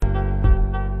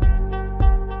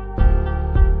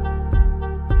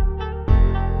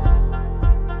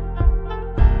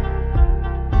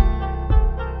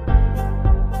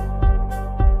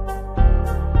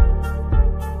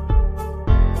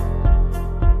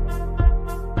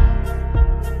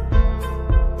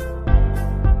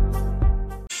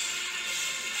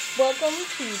welcome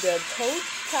to the Coach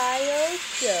Kayode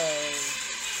Show.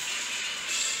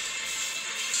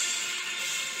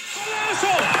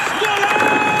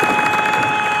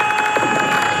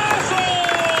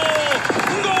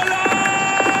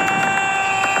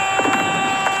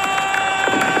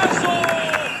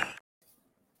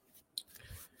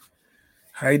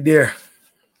 Hi there.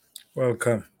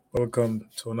 Welcome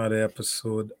to another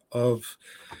episode of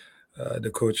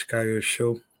the Coach Kayode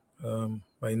Show.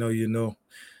 I know you know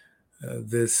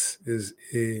this is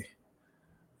a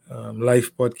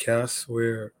live podcast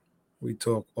where we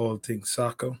talk all things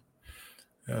soccer.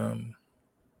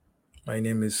 My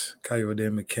name is Kayode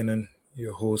Mckinnon,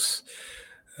 your host.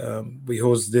 We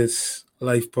host this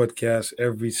live podcast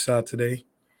every Saturday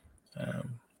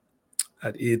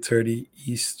at 8:30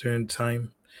 Eastern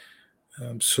Time.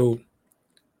 So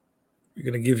we're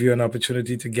going to give you an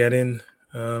opportunity to get in,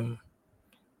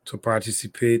 to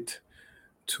participate,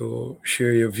 to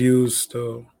share your views,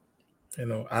 to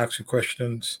ask your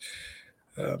questions,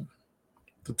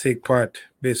 to take part,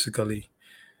 basically.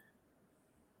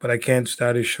 But I can't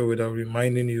start a show without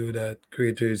reminding you that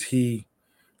greater is He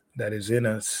that is in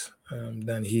us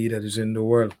than He that is in the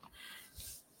world.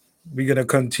 We're gonna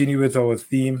continue with our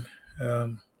theme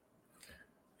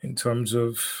in terms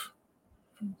of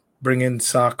bringing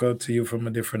soccer to you from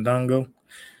a different angle,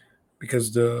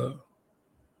 because the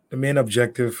main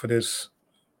objective for this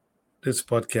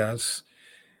podcast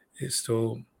is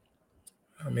to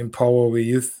empower our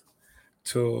youth,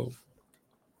 to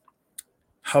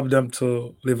help them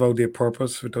to live out their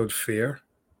purpose without fear,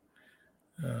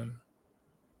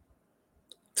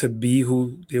 to be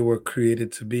who they were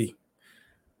created to be.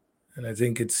 And I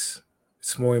think it's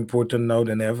more important now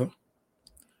than ever,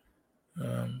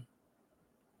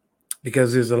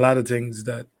 because there's a lot of things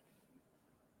that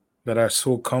are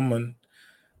so common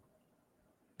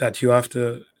that you have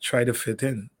to try to fit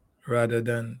in rather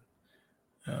than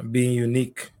being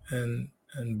unique and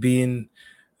being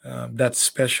that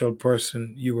special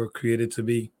person you were created to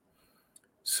be.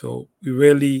 So we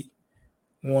really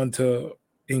want to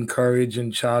encourage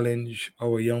and challenge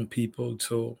our young people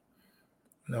to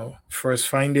first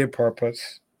find their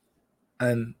purpose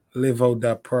and live out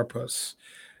that purpose,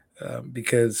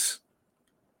 because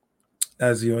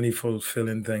that's the only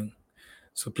fulfilling thing.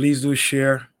 So please do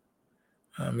share.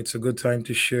 It's a good time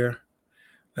to share.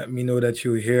 Let me know that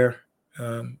you're here.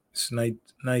 It's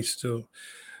nice to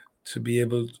be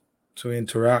able to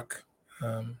interact.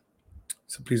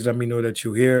 So please let me know that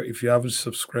you're here. If you haven't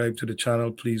subscribed to the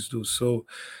channel, please do so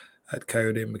at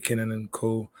Kayode Mckinnon and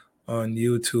Co. on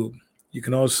YouTube. You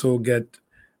can also get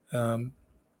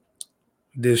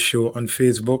this show on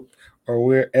Facebook or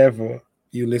wherever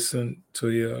you listen to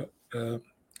your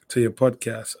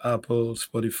podcast, Apple,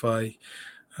 Spotify,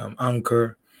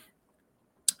 Anchor.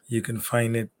 You can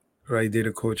find it right there,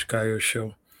 the Coach Kayo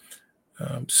Show.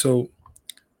 So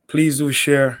please do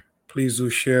share. Please do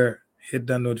share. Hit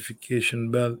that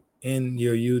notification bell in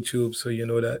your YouTube so you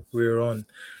know that we're on.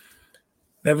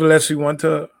 Nevertheless, we want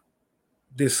to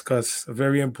discuss a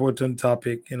very important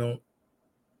topic,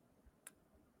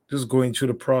 just going through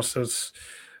the process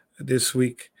this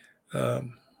week,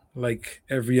 like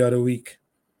every other week.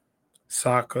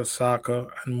 Soccer,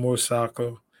 and more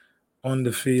soccer on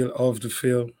the field, off the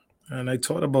field. And I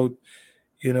thought about,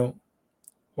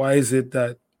 why is it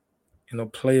that,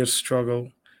 players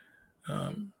struggle,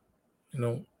 um,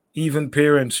 even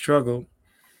parents struggle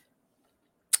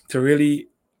to really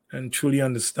and truly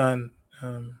understand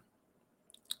the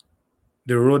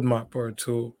roadmap, or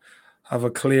to have a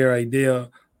clear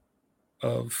idea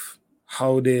of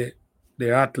how their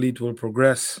athlete will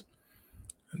progress.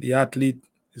 The athlete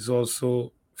is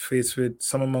also faced with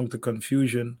some amount of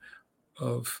confusion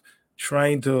of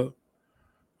trying to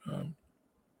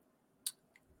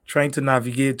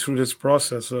navigate through this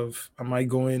process of am I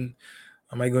going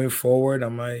forward,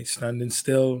 am I standing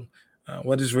still,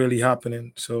 what is really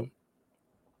happening. So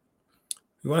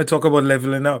we want to talk about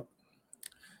leveling up,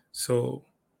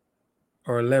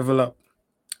 or level up.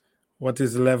 What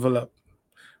is level up?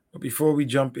 But before we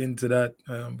jump into that,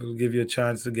 we'll give you a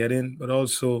chance to get in, but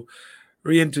also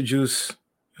reintroduce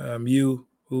you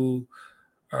who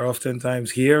are oftentimes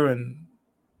here, and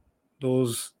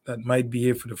those that might be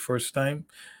here for the first time,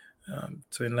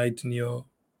 to enlighten you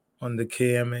on the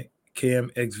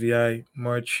KMXVI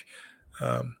March.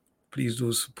 Please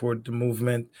do support the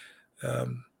movement.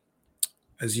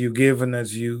 As you give and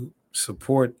as you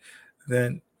support,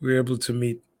 then we're able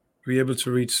to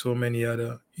reach so many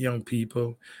other young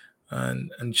people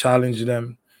and challenge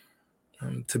them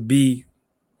to be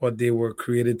what they were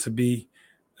created to be.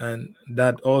 And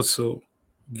that also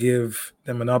give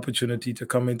them an opportunity to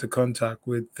come into contact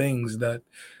with things that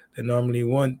they normally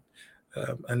want,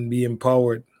 and be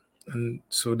empowered, and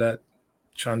so that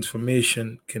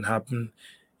transformation can happen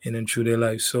in and through their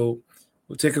life. So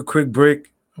we'll take a quick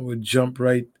break and we'll jump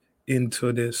right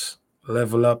into this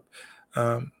level up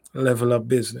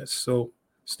business. So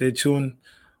stay tuned.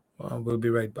 We'll be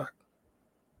right back.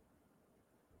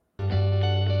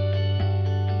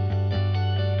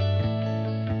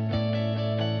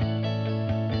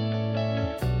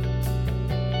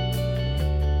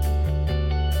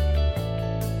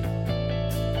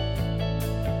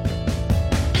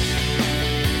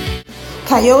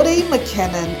 Kayode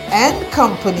Mckinnon and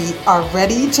Company are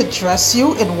ready to dress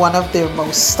you in one of their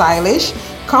most stylish,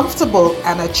 comfortable,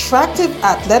 and attractive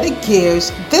athletic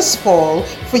gears this fall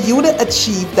for you to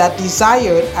achieve that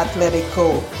desired athletic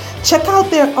goal. Check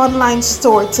out their online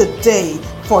store today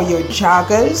for your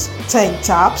joggers, tank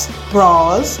tops,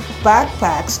 bras,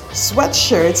 backpacks,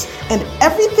 sweatshirts, and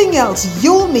everything else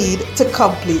you'll need to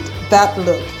complete that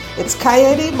look. It's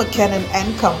Kayode Mckinnon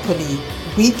and Company.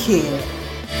 We care.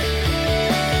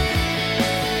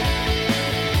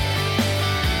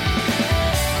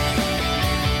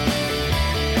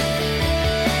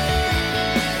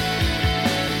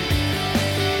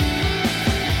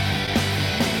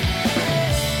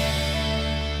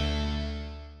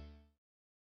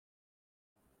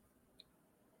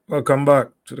 Welcome back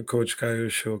to the Coach Coyote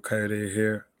Show. Coyote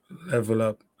here. Level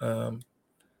up.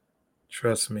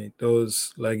 Trust me,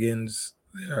 those leggings,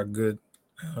 they are good,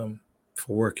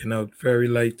 for working out. Very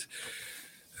light.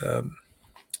 Um,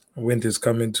 Winter's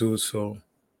coming too, so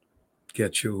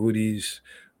get your hoodies,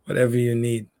 whatever you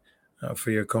need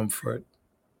for your comfort.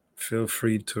 Feel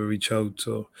free to reach out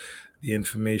to the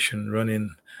information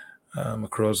running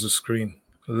across the screen.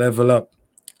 Level up.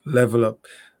 Level up.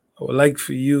 I would like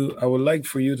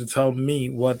for you to tell me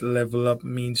what level up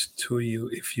means to you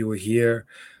if you were here.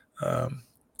 Um,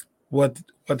 what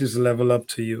is level up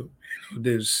to you?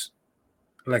 There's,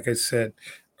 like I said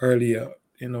earlier,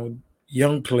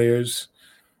 young players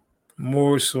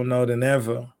more so now than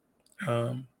ever.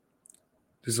 Um,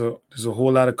 there's a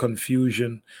whole lot of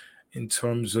confusion in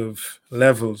terms of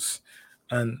levels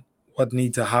and what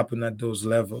need to happen at those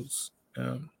levels.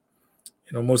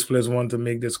 Most players want to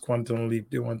make this quantum leap.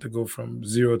 They want to go from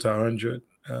 0 to 100.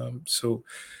 So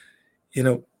you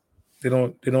know, they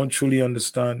don't truly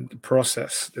understand the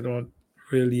process. They don't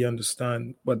really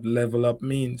understand what level up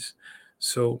means.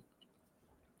 So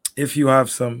if you have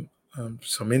some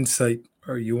insight,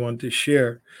 or you want to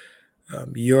share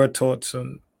your thoughts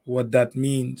on what that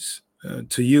means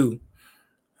to you,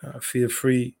 feel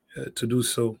free to do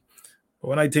so. But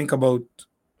when I think about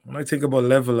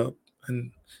level up,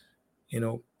 and at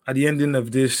the ending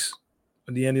of this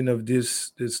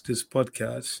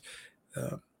podcast,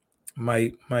 uh,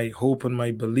 my hope and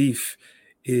my belief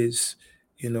is,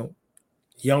 you know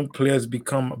young players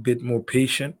become a bit more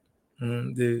patient.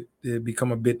 They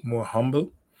become a bit more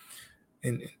humble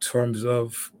in terms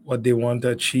of what they want to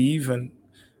achieve, and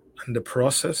the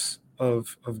process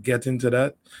of getting to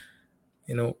that.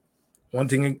 You know, one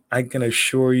thing I can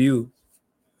assure you,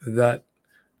 that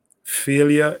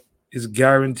failure is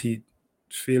guaranteed.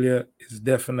 Failure is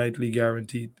definitely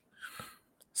guaranteed.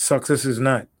 Success is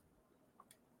not.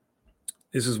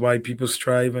 This is why people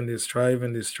strive and they strive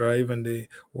and they strive and they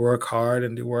work hard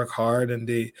and they work hard, and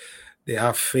they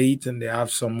have faith and they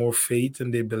have some more faith,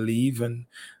 and they believe, and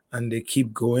they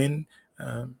keep going,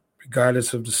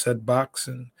 regardless of the setbacks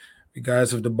and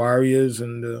regardless of the barriers,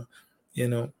 and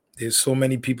there's so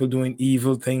many people doing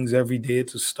evil things every day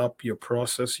to stop your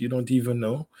process. You don't even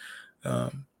know.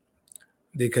 Um,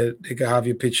 they could have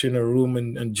you pitch in a room,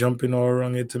 and jumping all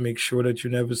around it to make sure that you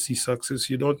never see success.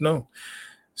 You don't know.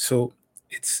 So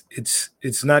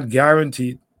it's not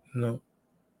guaranteed.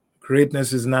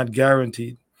 Greatness is not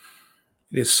guaranteed.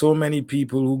 There's so many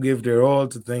people who give their all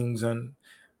to things, and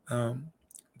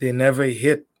they never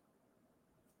hit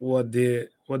what they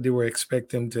were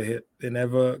expecting to hit. They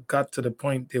never got to the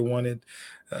point they wanted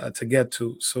to get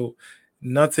to. So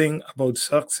nothing about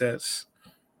success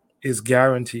is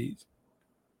guaranteed.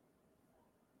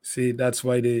 See, that's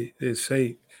why they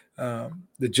say,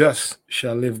 the just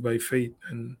shall live by faith.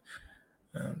 And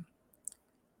um,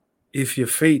 if your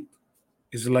faith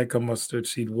is like a mustard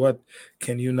seed, what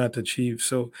can you not achieve?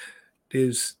 So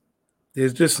there's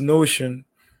there's this notion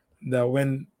that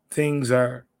when things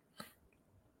don't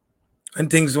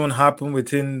happen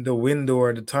within the window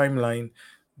or the timeline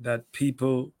that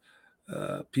people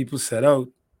set out,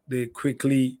 they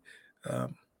quickly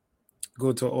um,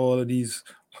 go to all of these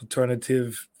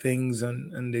alternative things,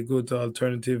 and they go to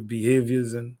alternative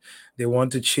behaviors, and they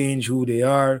want to change who they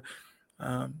are.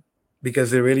 um,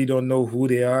 because they really don't know who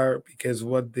they are, because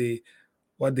what they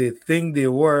think they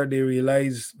were, they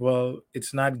realize, well,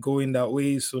 it's not going that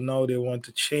way, so now they want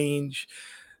to change.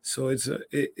 So it's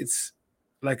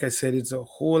like I said, it's a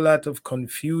whole lot of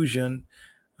confusion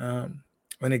um,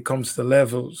 when it comes to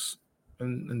levels,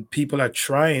 and people are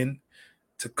trying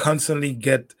to constantly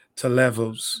get to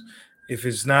levels. If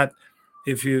it's not,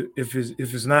 if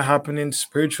it's not happening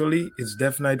spiritually, it's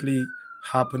definitely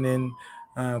happening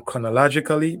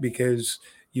chronologically, because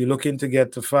you're looking to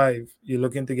get to five, you're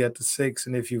looking to get to six,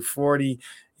 and if you're 40,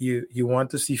 you want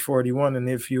to see 41, and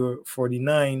if you're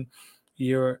 49,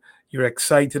 you're you're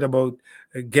excited about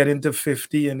getting to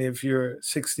 50, and if you're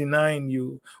 69,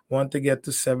 you want to get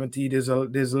to 70.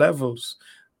 There's levels,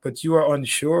 but you are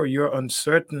unsure, you're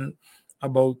uncertain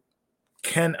about,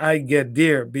 can I get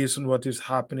there based on what is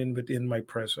happening within my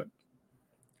present.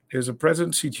 There's a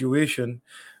present situation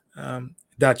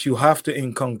that you have to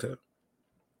encounter,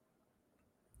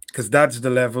 because that's the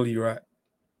level you're at.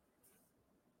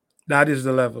 That is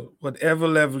the level. Whatever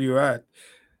level you're at,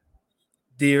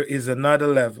 there is another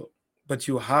level, but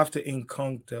you have to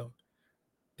encounter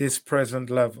this present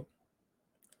level.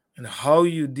 And how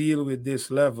you deal with this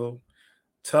level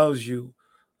tells you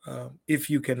if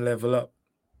you can level up,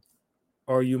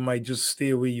 or you might just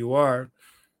stay where you are,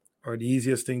 or the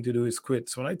easiest thing to do is quit.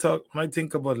 So when I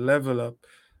think about level up,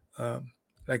 um,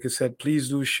 like I said, please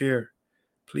do share.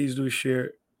 Please do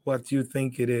share what you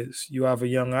think it is. You have a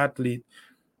young athlete,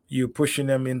 you're pushing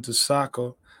them into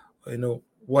soccer.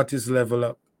 What is level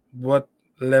up? What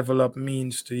level up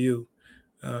means to you?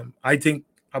 I think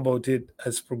about it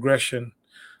as progression.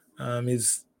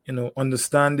 Is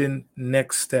understanding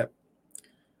next step,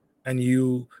 and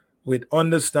you, with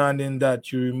understanding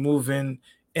that you're removing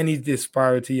any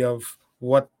disparity of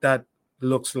what that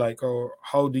looks like, or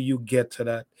how do you get to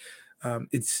that.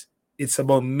 It's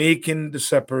about making the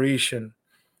separation.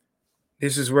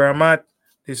 This is where I'm at,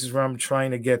 this is where I'm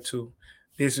trying to get to,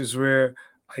 this is where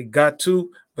I got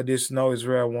to, but this now is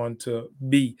where I want to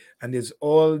be, and there's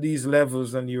all these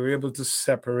levels, and you're able to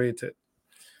separate it.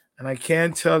 And I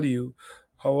can't tell you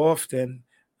how often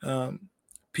um,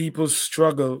 people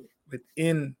struggle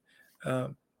uh,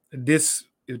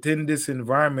 within this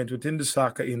environment, within the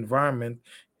soccer environment,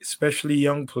 especially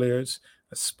young players,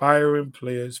 aspiring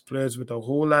players, players with a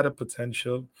whole lot of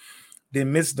potential. They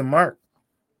miss the mark.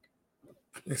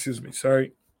 Excuse me,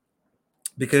 sorry,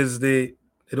 because they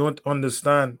don't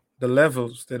understand the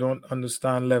levels. They don't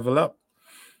understand level up.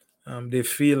 They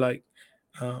feel like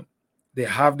um, they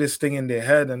have this thing in their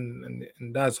head, and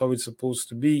that's how it's supposed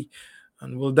to be.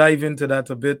 And we'll dive into that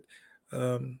a bit.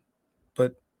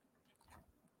 But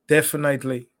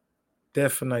definitely,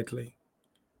 definitely,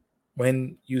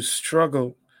 when you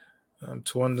struggle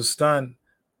to understand,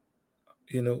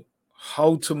 you know,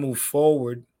 how to move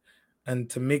forward and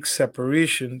to make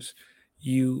separations,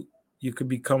 you you could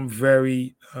become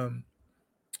very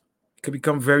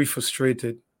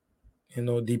frustrated.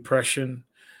 Depression,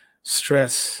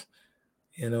 stress.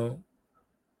 You know,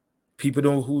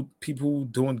 people who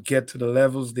don't get to the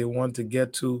levels they want to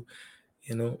get to.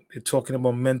 They're talking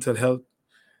about mental health.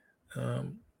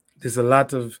 Um, there's a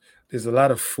lot of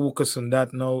focus on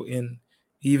that now in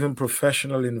even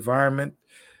professional environment,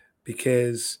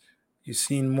 because you're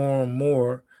seeing more and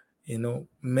more,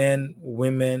 men,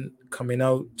 women coming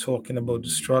out talking about the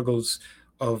struggles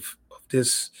of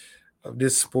this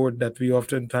sport that we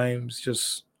oftentimes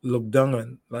just look down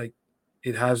on, like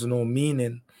it has no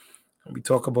meaning. And we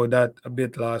talked about that a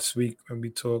bit last week when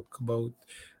we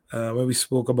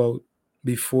spoke about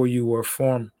before you were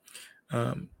formed.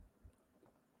 Um,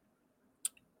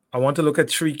 I want to look at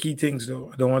three key things,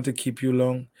 though. I don't want to keep you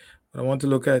long, but I want to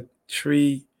look at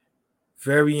three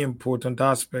very important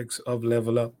aspects of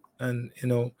level up, and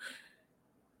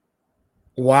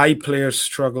why players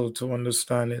struggle to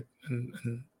understand it,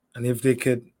 and if they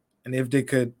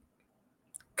could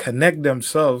connect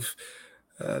themselves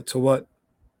to what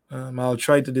I'll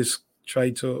try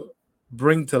to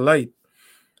bring to light,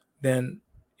 then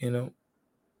you know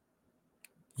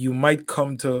you might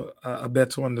come to a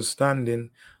better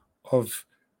understanding of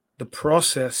the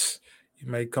process. You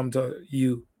might come to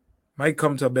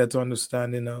a better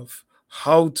understanding of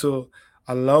how to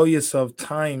allow yourself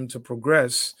time to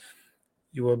progress.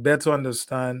 You will better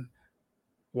understand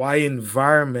why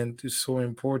environment is so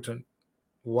important,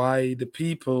 why the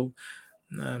people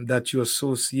that you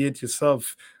associate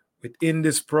yourself within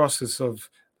this process of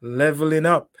leveling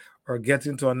up or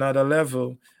getting to another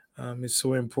level is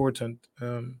so important,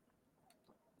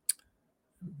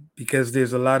 because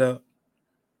there's a lot of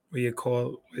what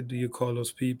do you call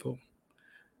those people?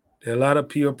 There are a lot of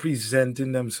people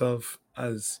presenting themselves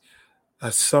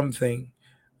as something,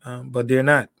 but they're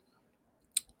not.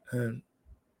 And,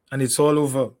 and it's all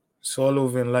over. It's all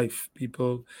over in life.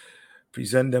 People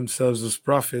present themselves as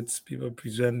prophets. People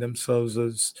present themselves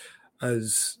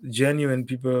as genuine.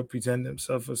 People present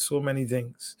themselves as so many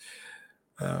things.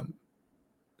 Um,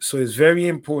 so it's very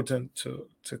important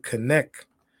to connect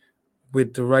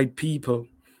with the right people.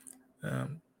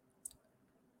 Um,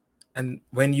 and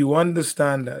when you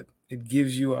understand that, it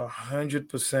gives you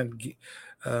 100%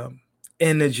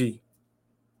 energy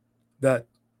that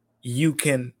you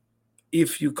can,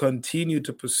 if you continue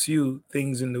to pursue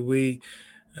things in the way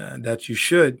that you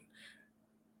should,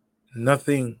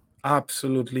 nothing,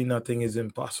 absolutely nothing is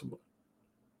impossible,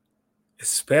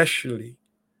 especially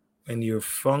when you're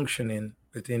functioning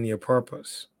within your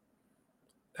purpose.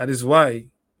 That is why,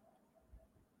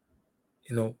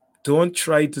 don't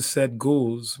try to set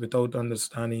goals without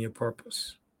understanding your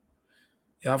purpose.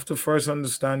 You have to first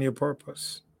understand your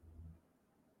purpose.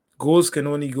 Goals can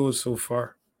only go so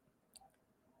far.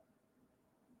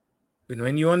 But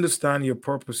when you understand your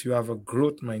purpose, you have a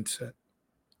growth mindset.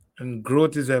 And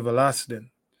growth is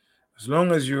everlasting. As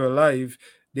long as you're alive,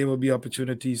 there will be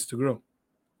opportunities to grow.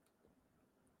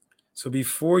 So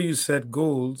before you set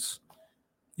goals,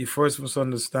 you first must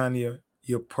understand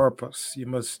your purpose. You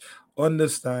must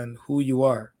understand who you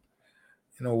are,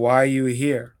 why you're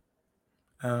here.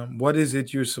 What is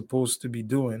it you're supposed to be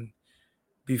doing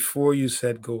before you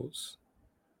set goals?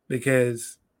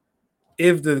 Because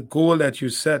if the goal that you're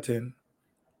setting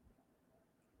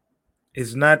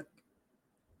is not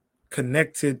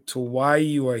connected to why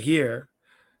you are here,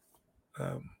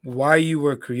 why you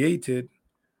were created,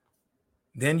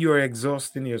 then you are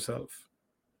exhausting yourself.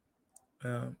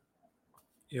 Um,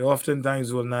 you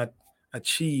oftentimes will not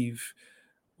achieve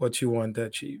what you want to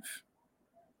achieve.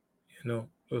 There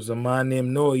was a man named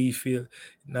Noah. He feel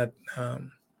not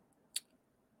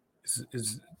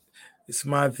is this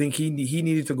man think he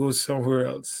needed to go somewhere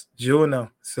else.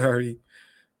 Jonah, sorry,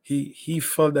 he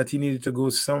felt that he needed to go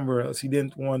somewhere else. He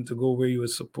didn't want to go where he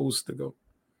was supposed to go,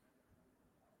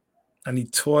 and he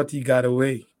thought he got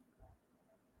away,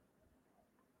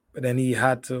 but then he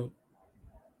had to,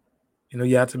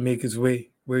 he had to make his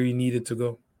way where he needed to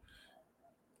go.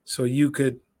 So you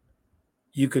could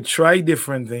try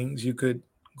different things. You could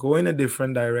go in a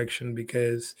different direction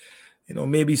because,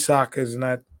 maybe soccer is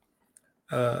not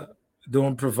uh,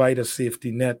 don't provide a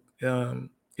safety net.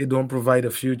 It don't provide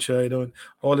a future. It don't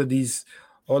all of these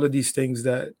all of these things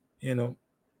that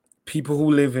people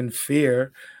who live in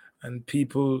fear and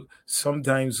people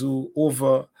sometimes who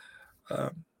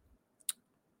um,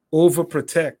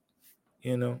 overprotect.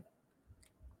 You know,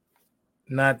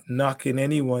 not knocking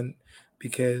anyone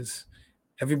because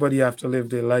everybody have to live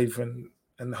their life and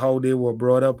how they were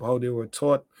brought up, how they were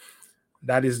taught.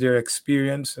 That is their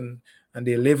experience, and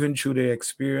they're living through their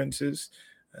experiences.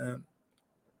 Um,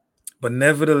 but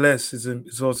nevertheless,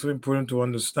 it's also important to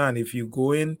understand if you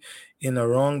go in a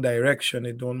wrong direction,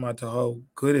 it don't matter how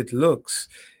good it looks.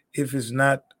 If it's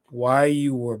not why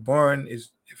you were born, if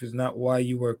it's not why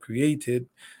you were created,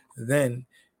 then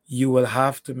you will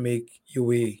have to make your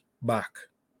way back.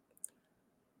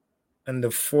 And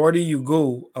the further you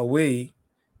go away,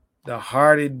 the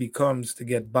harder it becomes to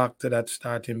get back to that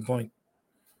starting point.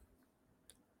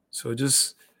 So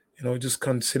just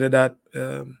consider that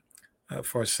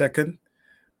for a second.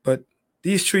 But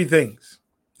these three things,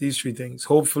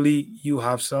 hopefully you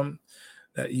have some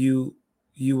that you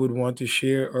would want to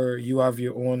share, or you have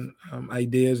your own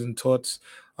ideas and thoughts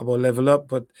about level up.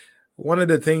 But one of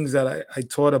the things that I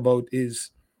thought about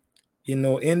is,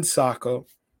 in soccer,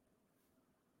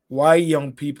 why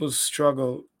young people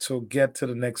struggle to get to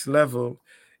the next level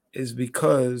is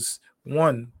because,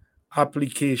 one,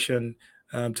 application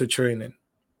to training.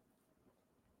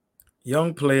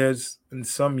 Young players and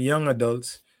some young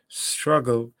adults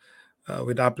struggle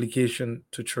with application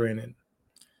to training.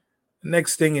 The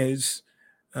next thing is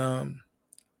um,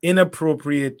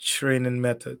 inappropriate training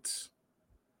methods.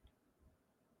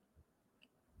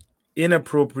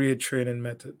 Inappropriate training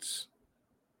methods.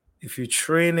 If you're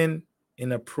training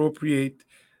inappropriate,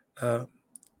 uh,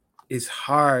 it's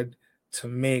hard to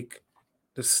make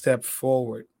the step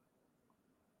forward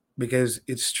because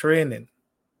it's training.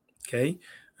 Okay.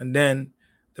 And then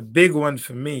the big one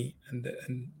for me, and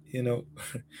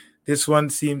this one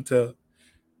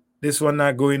this one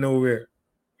not going nowhere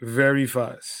very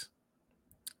fast.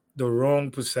 The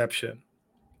wrong perception.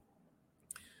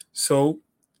 So,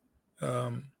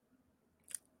 um,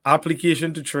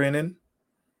 application to training,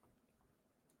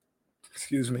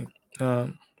 excuse me,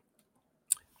 um,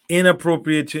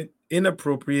 inappropriate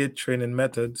training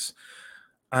methods,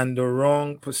 and the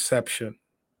wrong perception.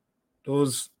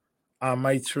 Those are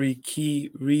my three key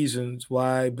reasons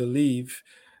why I believe,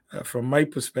 from my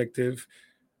perspective,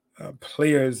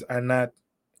 players are not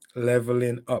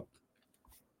leveling up.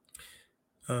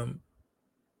 Um,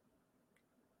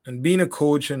 and being a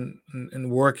coach and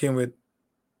working with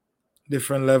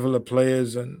different level of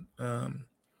players and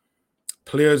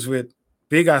players with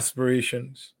big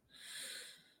aspirations,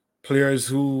 players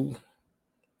who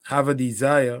have a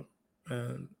desire,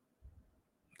 and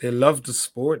they love the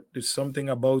sport. There's something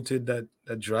about it that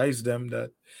drives them,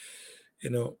 that you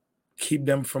know keep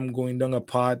them from going down a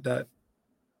path that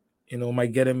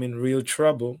might get them in real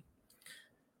trouble.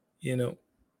 You know,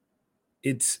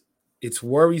 it's it's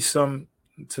worrisome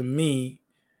to me,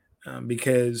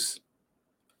 because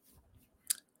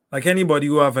like anybody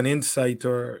who have an insight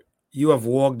or you have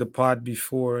walked the path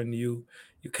before, and you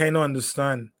kind of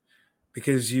understand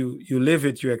because you live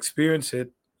it, you experience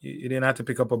it. You didn't have to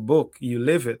pick up a book, you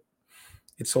live it.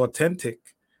 It's authentic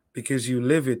because you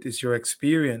live it. It's your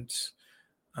experience.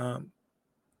 um,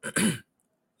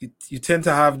 you tend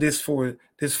to have this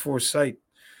foresight,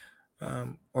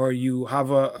 or you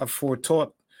have a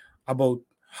forethought about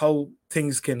how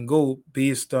things can go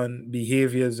based on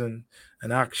behaviors and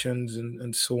actions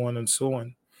and so on and so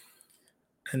on.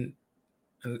 And,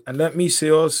 and let me say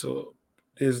also,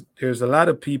 there's a lot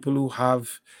of people who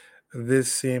have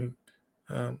this same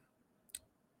um,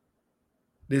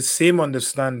 this same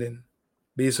understanding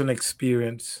based on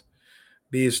experience,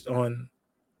 based on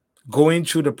going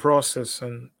through the process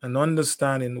and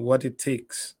understanding what it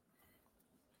takes.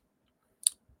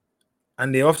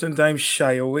 And they oftentimes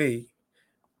shy away,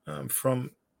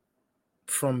 from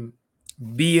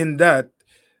being that,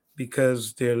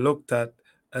 because they're looked at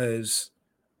as,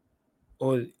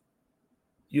 oh,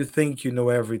 you think you know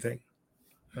everything.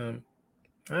 Um,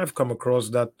 I've come across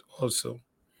that also.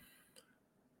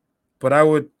 But I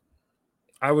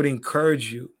would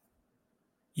encourage you.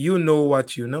 You know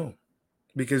what you know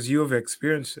because you have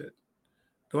experienced it.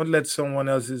 Don't let someone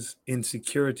else's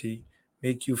insecurity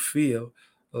make you feel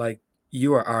like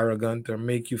you are arrogant or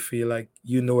make you feel like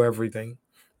you know everything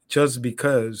just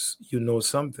because you know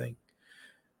something.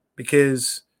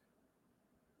 Because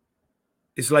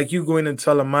it's like you going and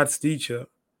tell a maths teacher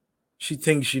she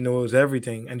thinks she knows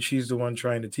everything and she's the one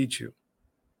trying to teach you.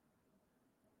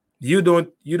 You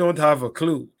don't have a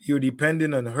clue. You're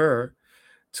depending on her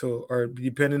to, or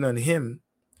depending on him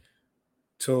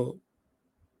to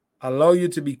allow you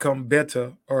to become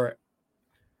better, or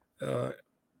uh,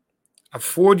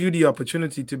 afford you the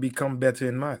opportunity to become better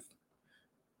in math.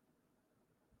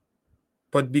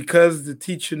 But because the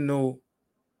teacher know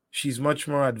she's much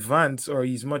more advanced or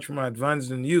he's much more advanced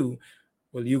than you,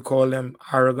 will you call them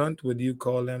arrogant? Would you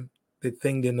call them they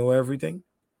think they know everything?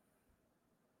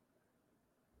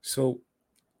 So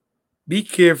be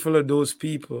careful of those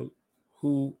people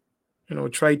who,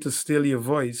 try to steal your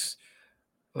voice,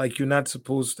 like you're not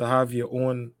supposed to have your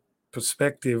own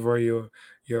perspective or your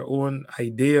own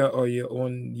idea or your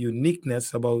own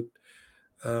uniqueness about,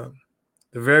 uh,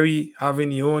 the very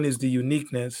having your own is the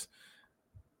uniqueness,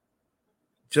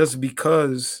 just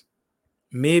because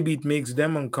maybe it makes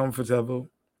them uncomfortable,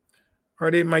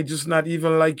 or they might just not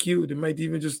even like you. They might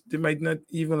not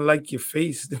even like your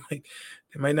face. They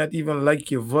might not even like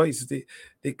your voice.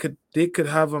 They could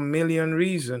have a million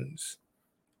reasons.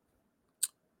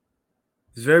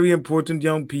 It's very important,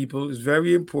 young people. It's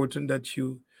very important that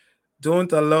you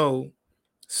don't allow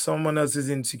someone else's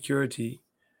insecurity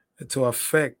to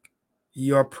affect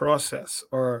your process,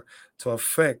 or to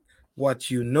affect what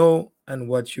you know and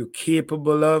what you're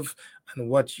capable of and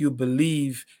what you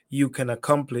believe you can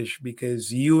accomplish, because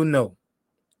there's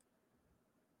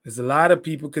a lot of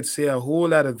people could say a whole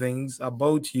lot of things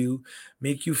about you,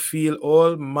 make you feel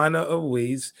all manner of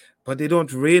ways, but they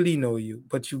don't really know you.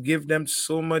 But you give them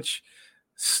so much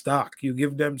stock, um,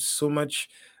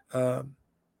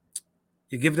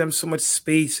 you give them so much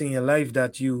space in your life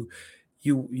that you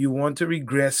want to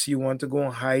regress, you want to go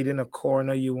and hide in a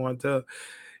corner, you want to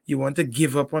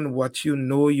give up on what you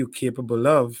know you're capable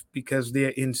of because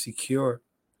they're insecure,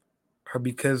 or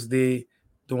because they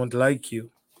don't like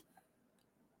you.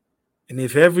 And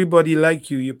if everybody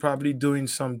like you, you're probably doing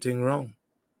something wrong.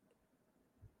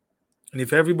 And if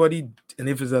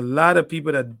there's a lot of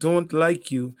people that don't like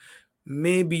you,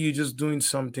 maybe you're just doing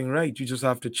something right. You just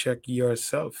have to check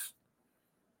yourself.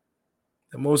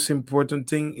 The most important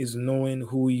thing is knowing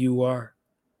who you are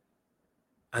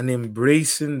and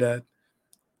embracing that.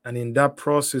 And in that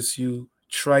process, you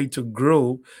try to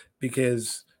grow,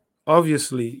 because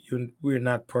obviously we're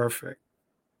not perfect,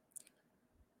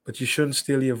 but you shouldn't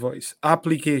steal your voice.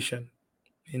 Application.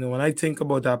 When I think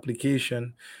about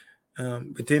application,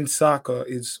 within soccer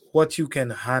is what you can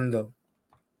handle.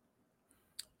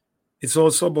 It's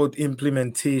also about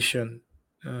implementation.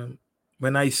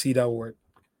 When I see that word,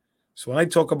 so when I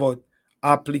talk about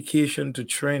application to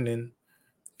training,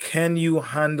 can you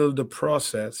handle the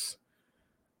process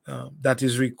that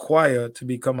is required to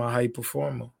become a high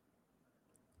performer?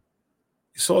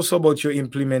 It's also about your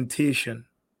implementation.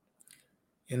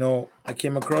 I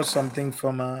came across something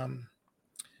from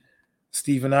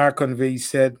Stephen R. Convey. He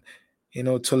said,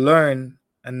 to learn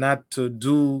and not to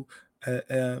do,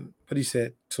 what he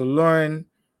said, to learn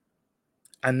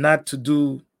and not to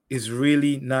do is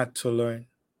really not to learn.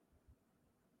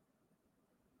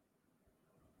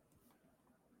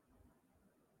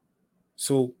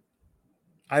 So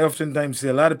I oftentimes say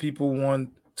a lot of people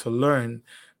want to learn,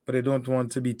 but they don't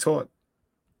want to be taught.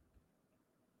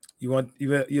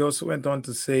 You also went on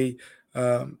to say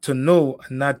to know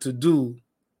and not to do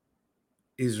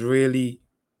is really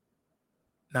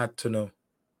not to know.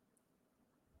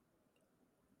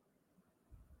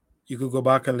 You could go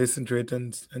back and listen to it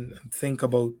and think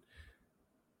about,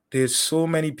 there's so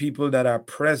many people that are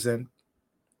present,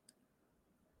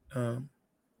 um,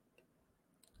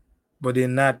 but they're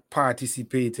not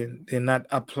participating, they're not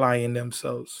applying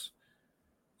themselves.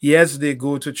 Yes, they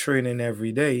go to training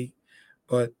every day,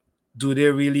 but do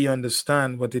they really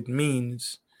understand what it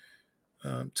means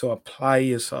to apply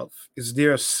yourself? Is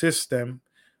there a system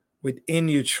within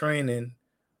your training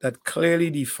that clearly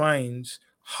defines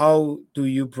how do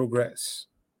you progress?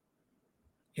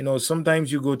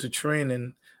 Sometimes you go to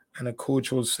training and a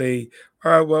coach will say,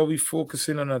 all right, well, we're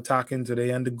focusing on attacking today,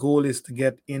 and the goal is to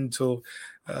get into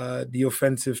the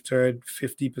offensive third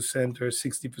 50% or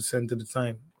 60% of the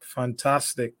time.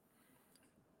 Fantastic.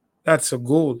 That's a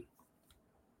goal.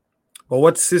 But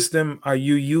what system are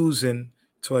you using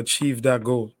to achieve that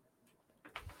goal?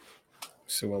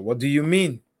 So, well, what do you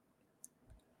mean?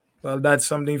 Well, that's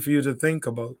something for you to think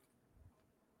about.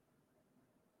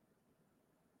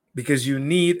 Because you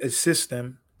need a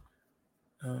system,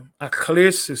 a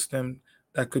clear system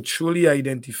that could truly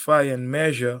identify and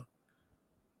measure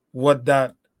what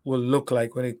that will look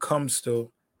like when it comes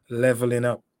to leveling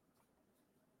up.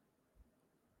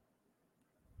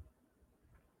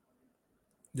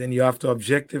 Then you have to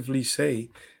objectively say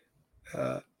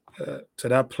to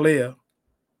that player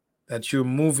that you're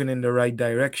moving in the right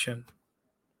direction.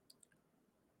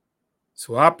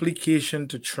 So application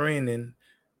to training,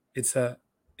 it's a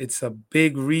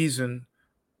big reason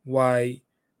why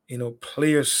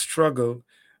players struggle,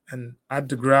 and at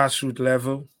the grassroots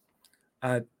level,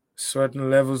 at certain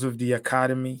levels of the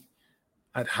academy,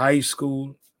 at high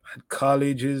school, at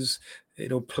colleges,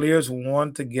 players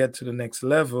want to get to the next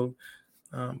level,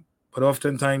 but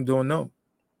oftentimes don't know.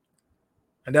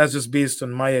 And that's just based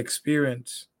on my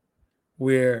experience,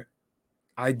 where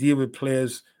I deal with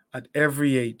players at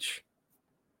every age,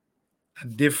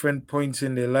 at different points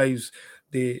in their lives.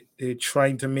 They're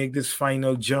trying to make this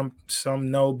final jump.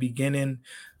 Some now beginning,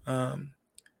 some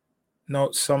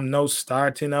now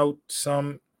starting out,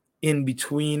 some in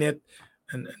between it,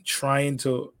 and trying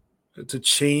to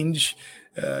change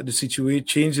the situation,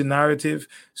 change the narrative.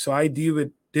 So I deal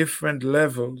with different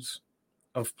levels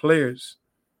of players,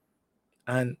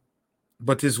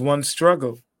 but it's one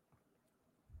struggle: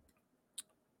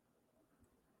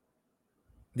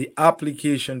 the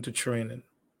application to training.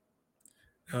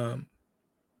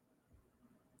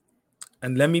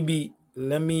 And let me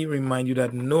remind you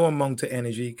that no amount of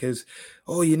energy, because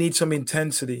you need some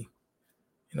intensity.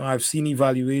 I've seen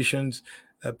evaluations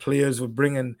that players will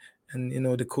bring in, and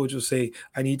the coach will say,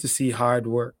 I need to see hard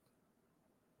work.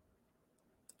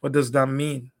 What does that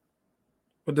mean?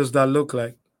 What does that look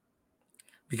like?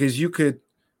 Because you could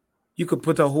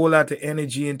put a whole lot of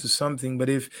energy into something, but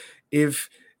if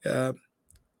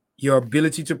your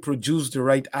ability to produce the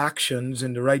right actions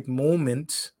in the right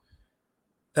moment,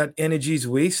 that energy is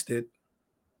wasted.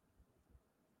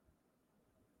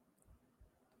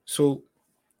 So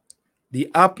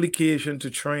the application to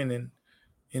training,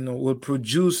 will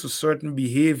produce a certain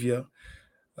behavior,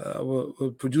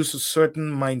 will produce a certain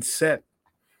mindset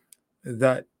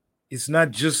that it's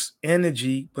not just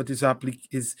energy, but it's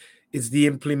the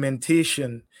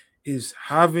implementation, is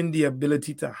having the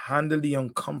ability to handle the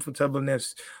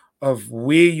uncomfortableness of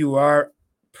where you are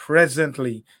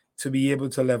presently to be able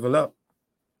to level up.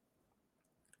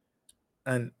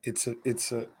 And it's a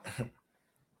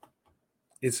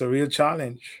it's a real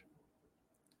challenge,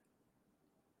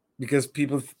 because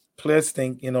players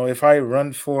think, if I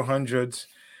run 400s,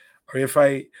 or if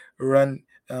I run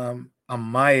a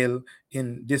mile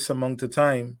in this amount of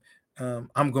time,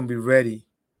 I'm going to be ready.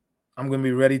 I'm going to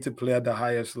be ready to play at the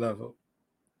highest level.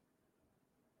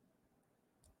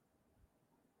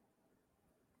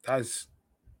 Guys,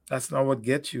 that's not what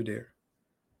gets you there.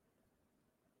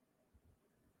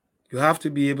 You have to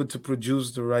be able to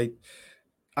produce the right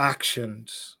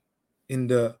actions in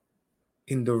the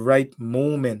right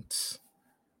moments.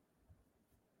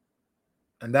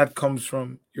 And that comes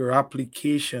from your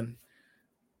application.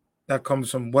 That comes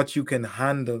from what you can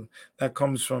handle. That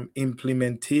comes from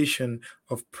implementation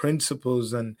of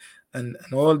principles and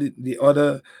all the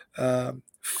other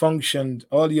functions,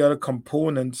 all the other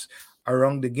components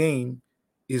around the game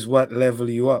is what level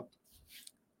you up.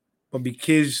 But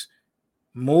because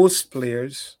most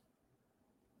players,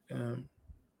 um,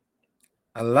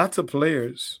 a lot of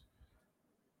players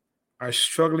are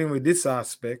struggling with this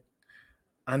aspect,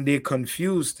 and they're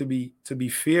confused. To be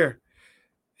fair,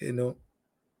 you know,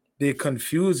 they're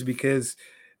confused because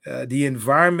the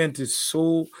environment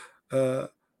uh,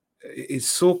 is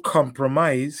so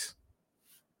compromised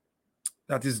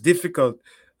that it's difficult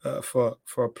for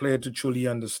a player to truly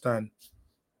understand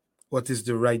what is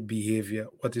the right behavior,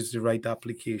 what is the right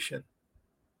application,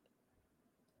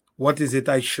 what is it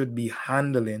I should be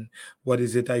handling, what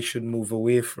is it I should move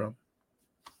away from.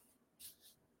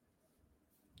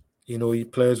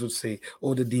 Players would say,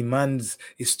 "Oh, the demands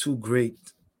is too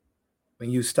great." When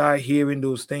you start hearing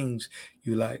those things,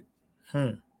 you like,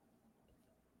 the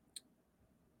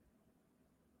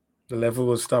level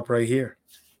will stop right here.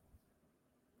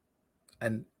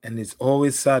 And it's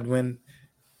always sad when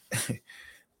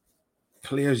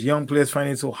young players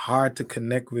find it so hard to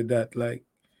connect with that. Like,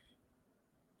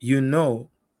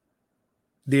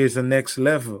 there's a next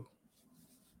level.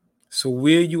 So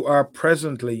where you are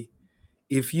presently,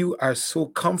 if you are so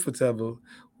comfortable,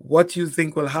 what do you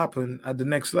think will happen at the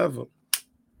next level?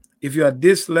 If you're at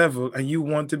this level and you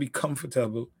want to be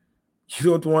comfortable, you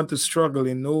don't want to struggle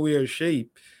in no way or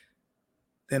shape,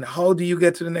 then how do you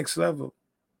get to the next level?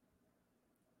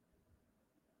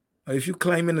 If you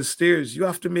climb in the stairs, you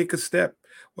have to make a step.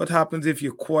 What happens if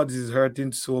your quads is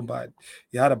hurting so bad?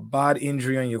 You had a bad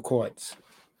injury on your quads.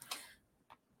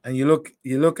 And you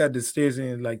look at the stairs and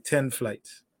you're like 10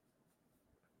 flights.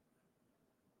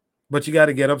 But you got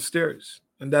to get upstairs.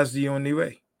 And that's the only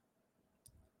way.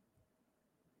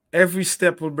 Every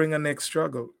step will bring a next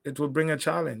struggle. It will bring a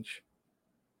challenge.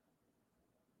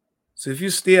 So if you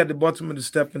stay at the bottom of the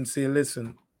step and say,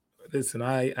 listen,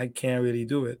 I can't really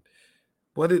do it.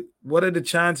 What are the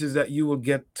chances that you will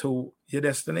get to your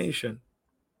destination?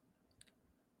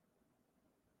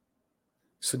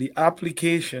 So the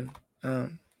application,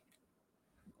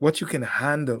 what you can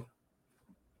handle,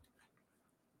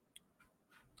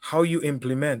 how you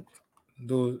implement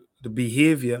the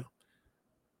behavior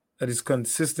that is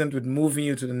consistent with moving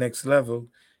you to the next level,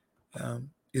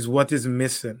 is what is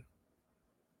missing.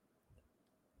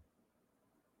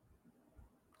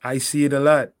 I see it a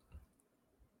lot.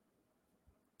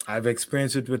 I've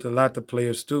experienced it with a lot of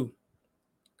players too.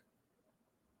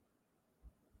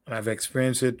 I've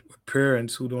experienced it with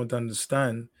parents who don't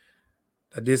understand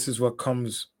that this is what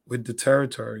comes with the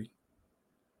territory.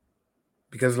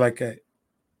 Because like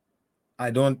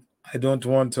I don't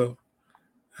want to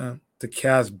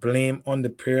cast blame on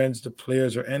the parents, the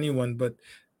players, or anyone, but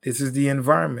this is the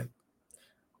environment.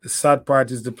 The sad part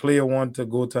is the player want to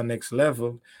go to the next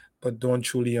level, but don't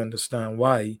truly understand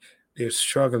why they're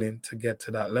struggling to get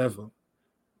to that level.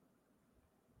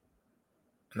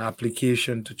 An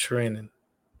application to training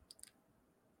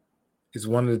is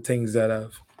one of the things that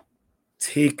have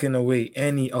taken away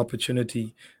any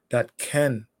opportunity that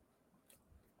can.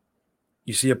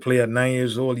 You see a player at 9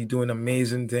 years old, he's doing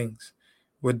amazing things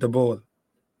with the ball.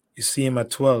 You see him at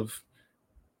 12,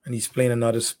 and he's playing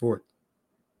another sport.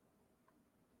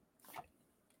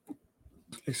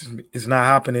 It's not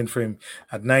happening for him.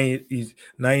 At 9, he's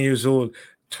 9 years old,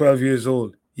 12 years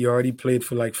old. He already played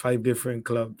for like 5 different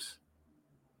clubs.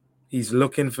 He's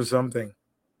looking for something.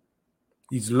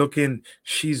 She's looking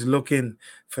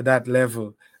for that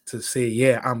level to say,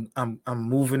 yeah, I'm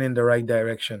moving in the right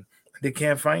direction. They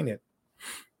can't find it.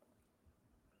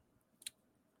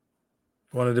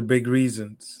 One of the big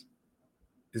reasons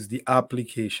is the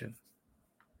application.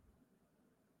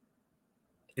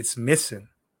 It's missing.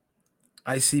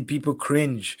 I see people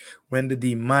cringe when the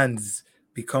demands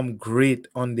become great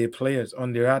on their players,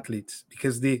 on their athletes,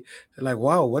 because they're like,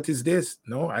 wow, what is this?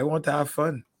 No, I want to have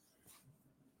fun.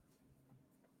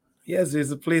 Yes, there's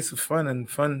a place of fun, and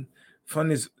fun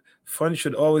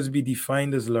should always be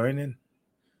defined as learning,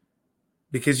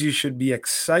 because you should be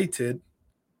excited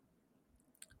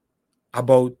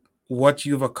about what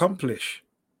you've accomplished.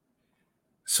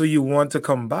 So you want to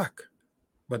come back.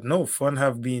 But no, fun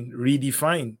have been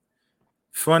redefined.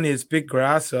 Fun is pick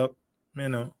grass up,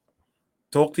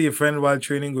 talk to your friend while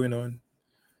training going on.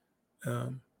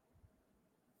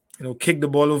 kick the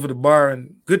ball over the bar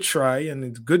and good try and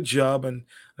it's good job and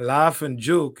laugh and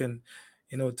joke. And,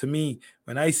 to me,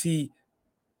 when I see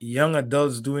young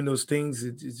adults doing those things,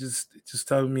 it just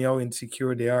tells me how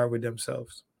insecure they are with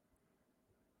themselves.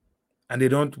 And they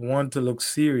don't want to look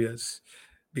serious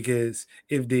because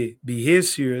if they behave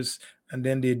serious and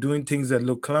then they're doing things that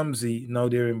look clumsy, now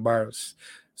they're embarrassed.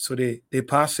 So they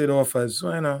pass it off as,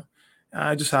 well,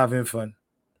 I just having fun.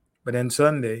 But then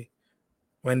Sunday,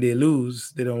 when they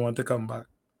lose, they don't want to come back.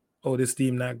 Oh, this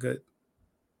team not good.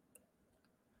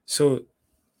 So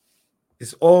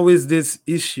it's always this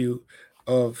issue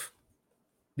of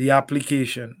the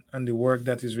application and the work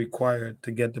that is required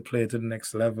to get the player to the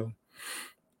next level.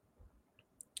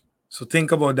 So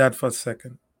think about that for a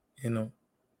second. You know,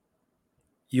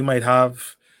 you might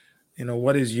have,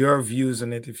 what is your views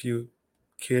on it if you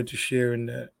care to share in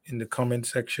the comment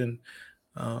section.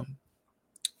 Um,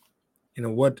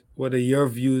 what are your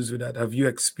views with that? Have you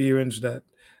experienced that?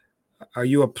 Are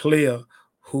you a player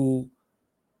who's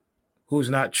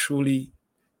not truly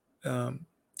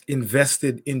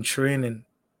invested in training?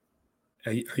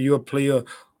 Are you a player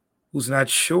who's not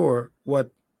sure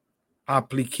what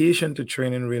application to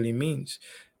training really means?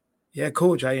 Yeah,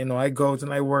 coach, I go out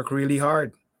and I work really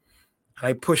hard.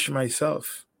 I push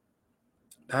myself.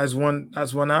 That's one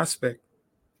aspect.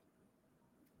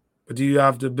 But do you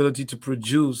have the ability to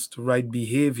produce the right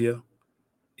behavior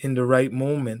in the right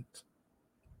moment?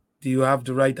 Do you have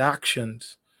the right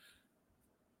actions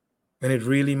when it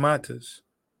really matters?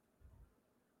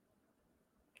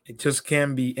 It just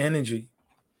can't be energy.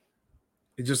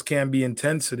 It just can't be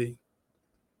intensity.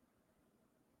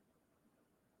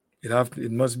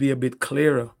 It must be a bit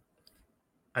clearer.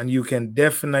 And you can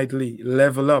definitely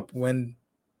level up when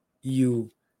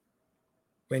you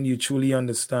truly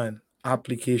understand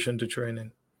application to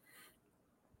training.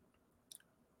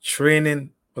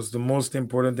 Training was the most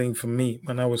important thing for me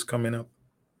when I was coming up.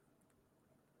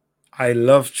 I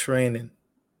love training.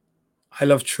 I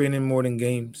love training more than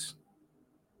games.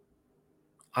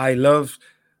 I love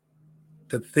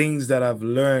the things that I've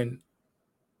learned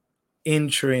in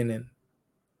training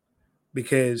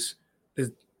because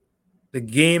the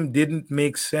game didn't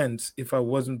make sense if I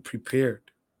wasn't prepared.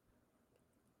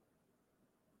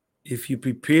 If you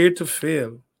prepare to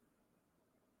fail,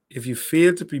 if you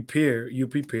fail to prepare, you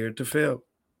prepare to fail.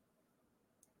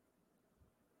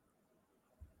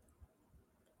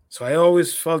 So I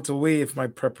always felt away if my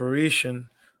preparation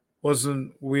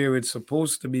wasn't where it's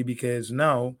supposed to be because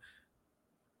now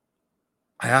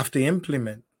I have to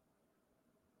implement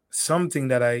something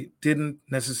that I didn't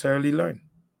necessarily learn.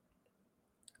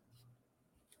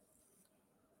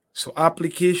 So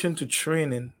application to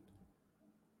training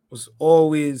was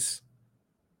always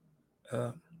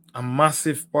a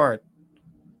massive part.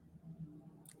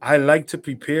 I like to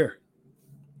prepare.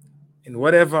 In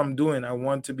whatever I'm doing, I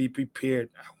want to be prepared.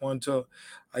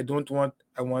 I don't want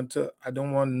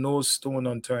no stone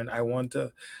unturned. I want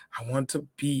to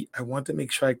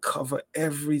make sure I cover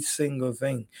every single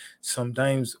thing.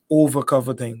 Sometimes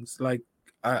overcover things. Like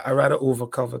I rather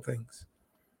overcover things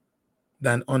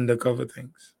than undercover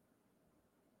things.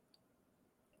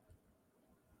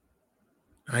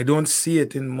 I don't see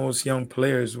it in most young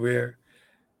players where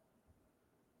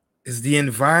it's the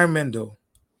environment though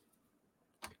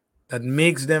that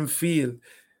makes them feel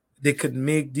they could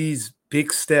make these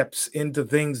big steps into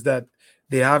things that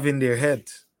they have in their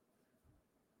heads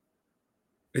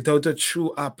without a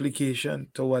true application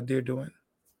to what they're doing.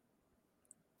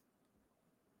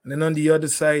 And then on the other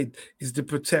side is the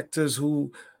protectors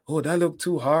who, oh, that looked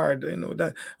too hard,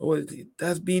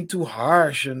 that's being too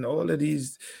harsh, and all of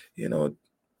these,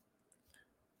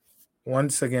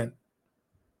 once again,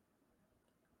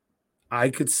 I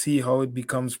could see how it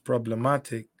becomes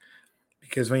problematic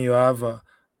because when you have a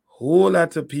whole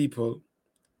lot of people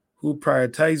who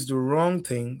prioritize the wrong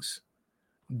things,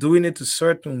 doing it a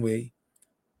certain way,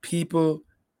 people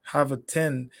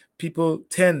people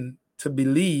tend to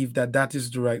believe that that is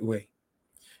the right way.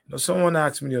 Someone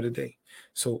asked me the other day,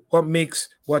 so what makes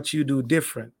what you do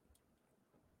different?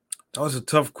 That was a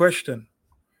tough question.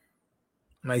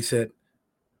 And I said,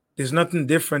 there's nothing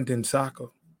different in soccer.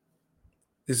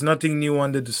 There's nothing new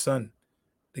under the sun.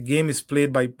 The game is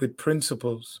played with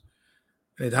principles.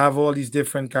 And it have all these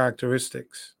different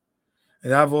characteristics.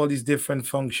 It have all these different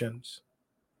functions.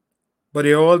 But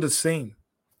they're all the same.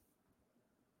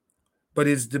 But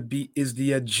it's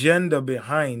the agenda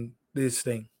behind this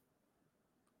thing.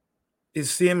 It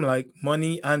seems like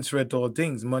money answereth all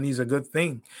things. Money is a good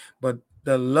thing. But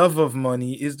the love of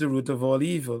money is the root of all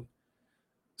evil.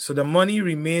 So the money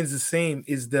remains the same,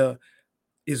 is the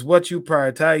is what you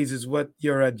prioritize, is what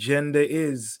your agenda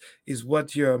is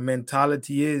what your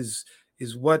mentality is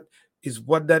what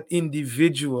that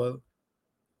individual,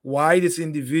 why this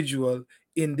individual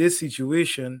in this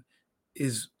situation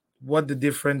is what the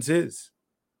difference is.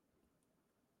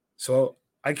 So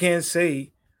I can't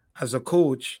say as a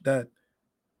coach that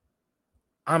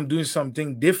I'm doing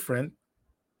something different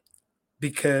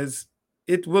because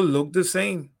it will look the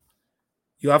same.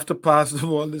 You have to pass the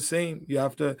ball the same. You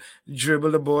have to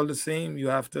dribble the ball the same. You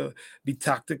have to be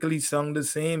tactically sound the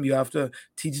same. You have to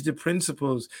teach the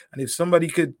principles. And if somebody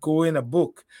could go in a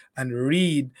book and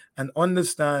read and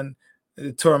understand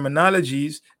the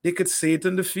terminologies, they could say it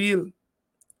in the field.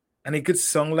 And it could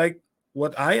sound like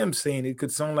what I am saying. It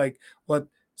could sound like what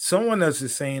someone else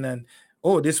is saying. And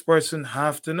oh, this person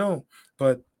have to know.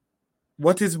 But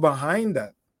what is behind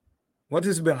that? What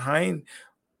is behind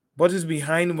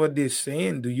what they're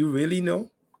saying? Do you really know?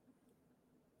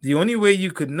 The only way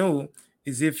you could know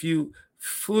is if you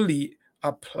fully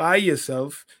apply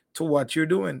yourself to what you're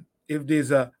doing. If there's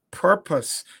a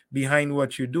purpose behind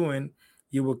what you're doing,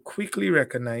 you will quickly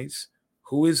recognize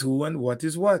who is who and what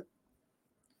is what.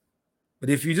 But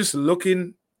if you're just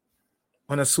looking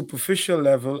on a superficial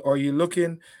level, or you're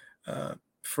looking uh,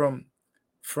 from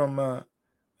from a,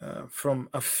 from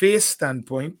a face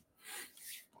standpoint,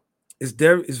 it's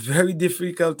very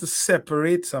difficult to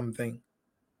separate something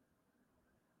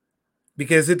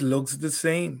because it looks the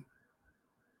same.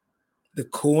 The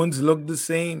cones look the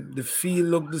same. The field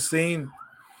look the same.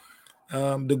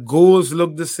 The goals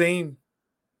look the same.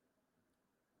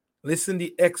 Listen,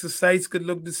 the exercise could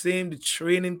look the same. The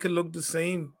training could look the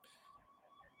same.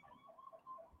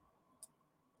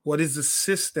 What is the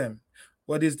system?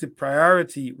 What is the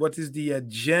priority? What is the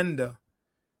agenda?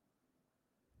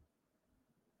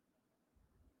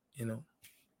 You know,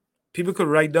 people could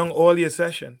write down all your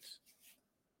sessions.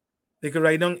 They could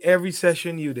write down every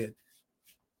session you did.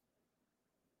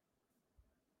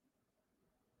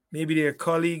 Maybe they're a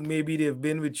colleague, maybe they've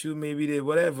been with you, maybe they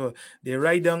whatever. They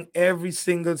write down every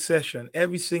single session,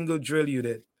 every single drill you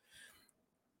did,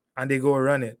 and they go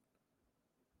run it.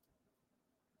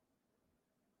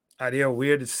 Are they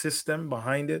aware of the system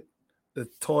behind it, the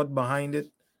thought behind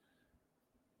it?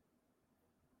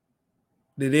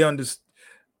 Do they understand?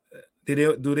 Do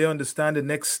they understand the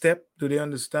next step? Do they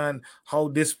understand how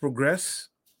this progress?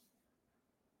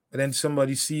 But then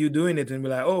somebody see you doing it and be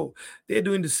like, "Oh, they're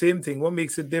doing the same thing. What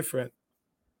makes it different?"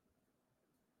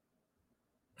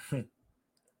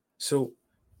 So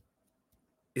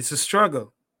it's a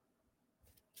struggle.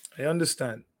 I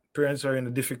understand. Parents are in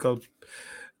a difficult.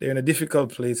 They're in a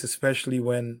difficult place, especially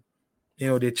when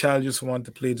their child just want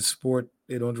to play the sport.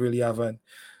 They don't really have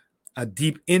a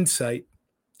deep insight,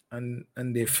 and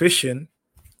they're fishing.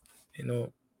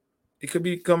 It could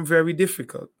become very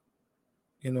difficult.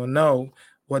 Now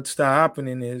what start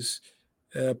happening is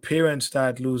parents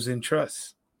start losing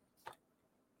trust.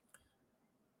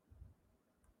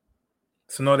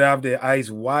 So now they have their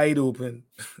eyes wide open,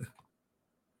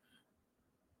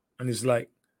 and it's like,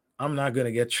 I'm not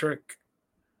gonna get tricked.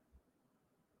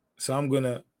 So I'm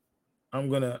gonna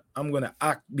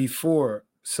act before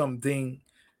something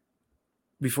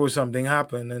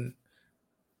happen, and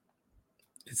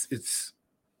it's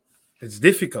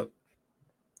difficult.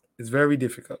 It's very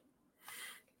difficult.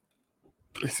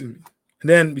 Listen. And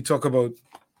then we talk about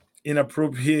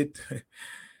inappropriate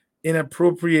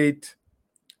inappropriate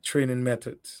training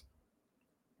methods.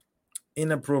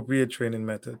 Inappropriate training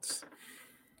methods.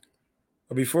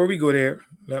 But before we go there,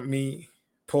 let me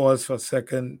pause for a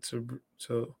second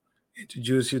to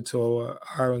introduce you to our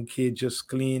R&K Just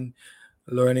Clean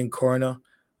Learning Corner.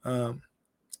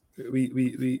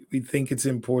 We think it's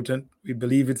important. We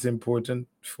believe it's important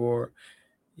for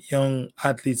young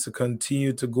athletes to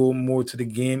continue to go more to the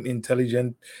game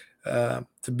intelligent, to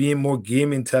being more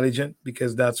game intelligent,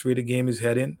 because that's where the game is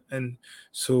heading. And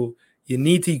so you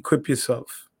need to equip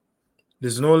yourself.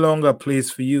 There's no longer a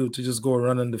place for you to just go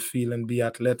run on the field and be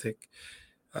athletic.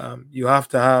 You have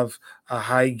to have a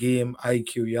high game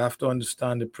IQ. You have to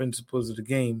understand the principles of the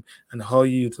game and how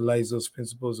you utilize those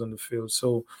principles on the field.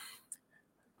 So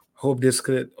hope this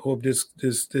clip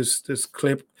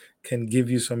can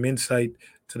give you some insight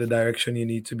to the direction you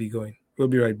need to be going. We'll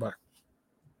be right back.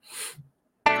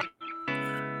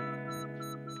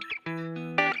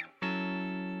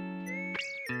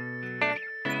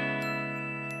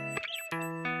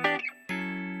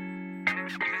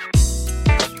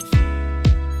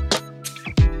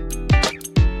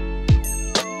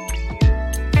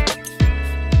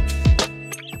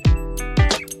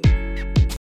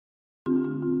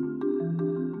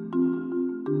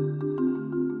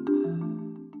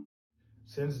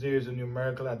 Since there is a numerical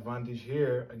numerical advantage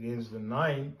here against the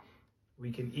 9,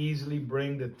 we can easily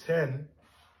bring the 10.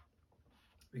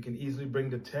 We can easily bring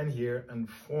the 10 here and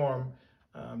form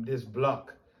this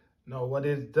block. Now, what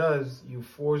it does, you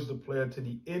force the player to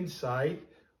the inside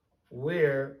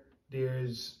where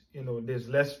there's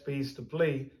less space to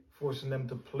play, forcing them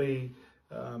to play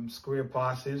square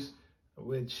passes,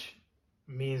 which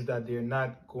means that they're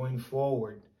not going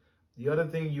forward. The other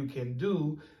thing you can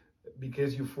do,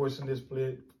 because you're forcing this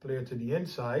player to the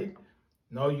inside,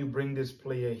 now you bring this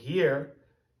player here,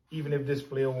 even if this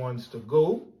player wants to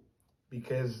go,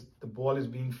 because the ball is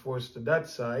being forced to that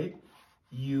side,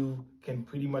 you can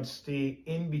pretty much stay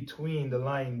in between the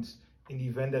lines in the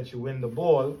event that you win the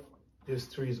ball. This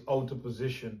 3 is out of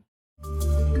position.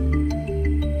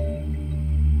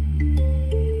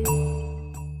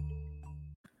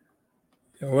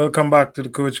 Welcome back to the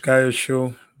Coach Kayode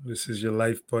Show. This is your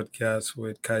live podcast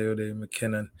with Kayode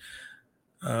Mckinnon.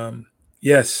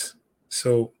 Yes,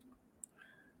 so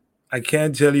I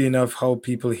can't tell you enough how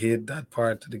people hate that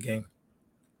part of the game.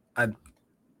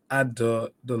 At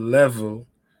the level,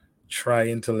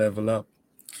 trying to level up.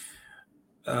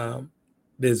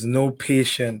 There's no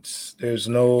patience. There's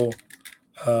no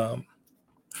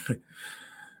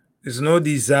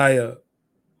desire.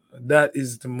 That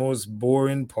is the most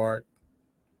boring part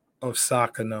of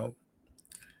soccer now.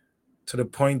 To the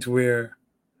point where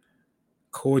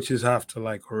coaches have to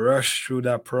rush through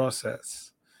that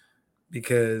process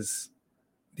because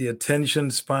the attention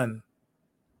span,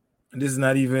 and this is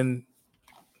not even,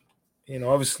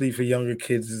 obviously for younger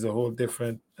kids is a whole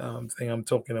different thing I'm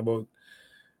talking about.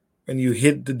 When you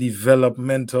hit the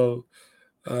developmental,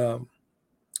 when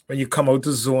you come out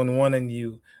to zone 1 and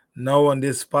you now on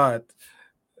this spot,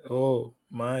 oh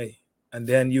my, and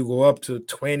then you go up to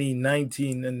 20,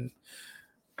 19, and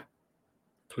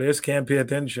players can't pay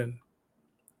attention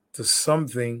to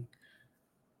something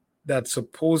that's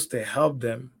supposed to help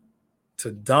them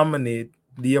to dominate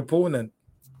the opponent.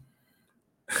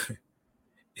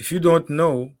 If you don't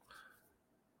know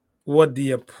what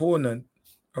the opponent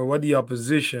or what the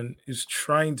opposition is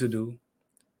trying to do,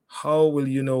 how will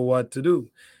you know what to do?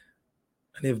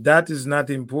 And if that is not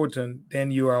important,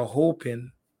 then you are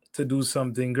hoping to do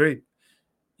something great.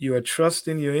 You are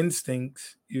trusting your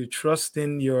instincts, you're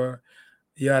trusting your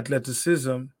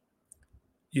athleticism,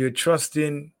 you're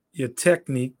trusting your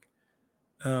technique,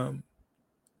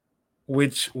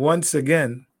 which once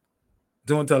again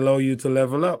don't allow you to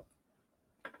level up.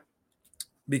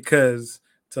 Because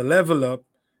to level up,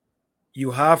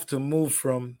 you have to move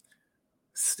from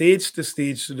stage to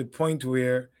stage to the point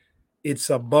where it's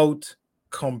about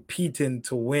competing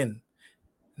to win.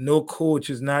 No coach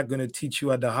is not going to teach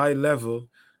you at the high level,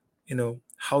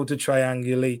 how to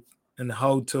triangulate and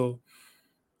how to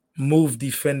move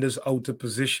defenders out of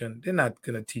position. They're not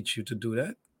going to teach you to do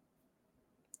that.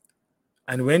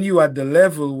 And when you're at the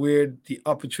level where the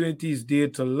opportunity is there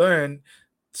to learn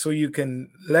so you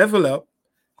can level up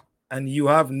and you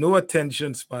have no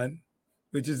attention span,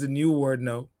 which is the new word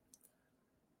now,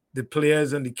 the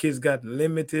players and the kids got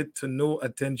limited to no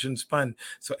attention span.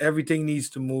 So everything needs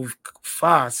to move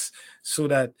fast so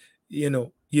that,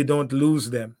 you don't lose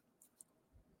them.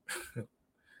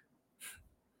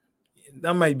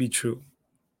 That might be true.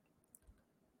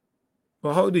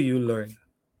 But how do you learn?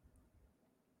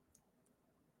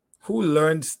 Who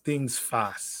learns things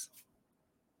fast?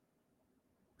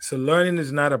 So learning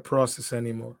is not a process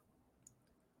anymore.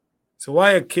 So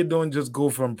why a kid don't just go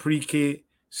from pre-K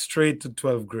straight to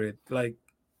 12th grade?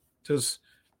 Just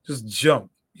jump.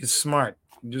 You're smart.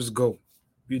 Just go.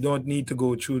 You don't need to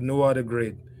go through no other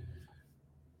grade.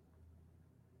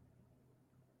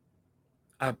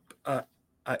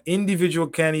 An individual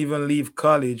can't even leave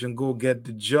college and go get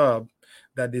the job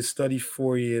that they study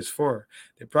 4 years for.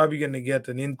 They're probably going to get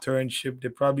an internship.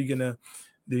 They're probably going to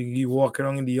walk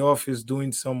around in the office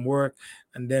doing some work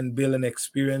and then build an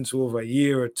experience over a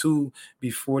year or two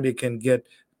before they can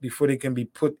be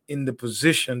put in the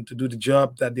position to do the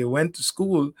job that they went to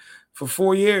school for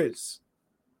 4 years.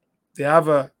 They have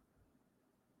a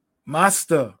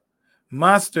master's,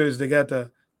 they got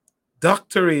a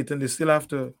doctorate, and they still have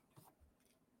to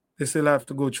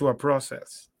go through a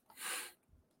process.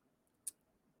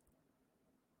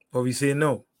 But we say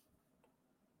no.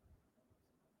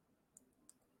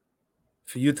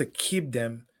 For you to keep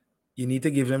them, you need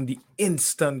to give them the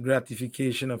instant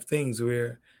gratification of things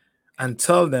and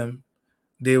tell them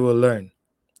they will learn.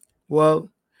 Well,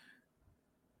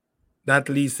 that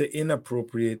leads to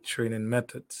inappropriate training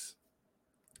methods.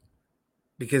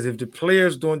 Because if the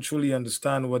players don't truly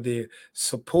understand what they're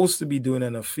supposed to be doing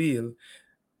in a field,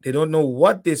 they don't know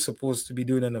what they're supposed to be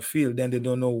doing in the field, then they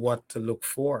don't know what to look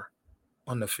for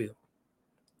on the field.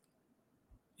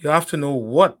 You have to know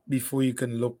what before you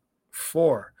can look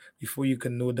for, before you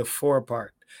can know the for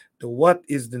part. The what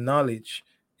is the knowledge,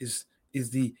 is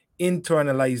the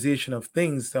internalization of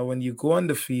things that when you go on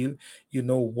the field, you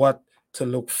know what to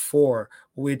look for,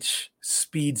 which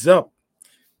speeds up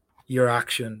your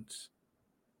actions.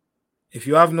 If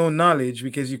you have no knowledge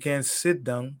because you can't sit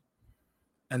down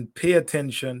and pay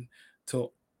attention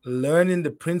to learning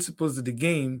the principles of the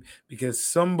game because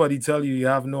somebody tell you you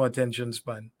have no attention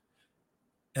span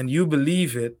and you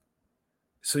believe it,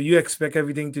 so you expect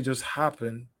everything to just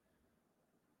happen,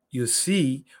 you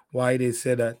see why they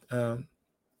say that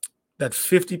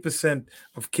 50%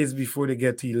 of kids before they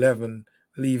get to 11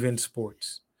 leave in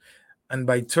sports, and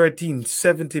by 13,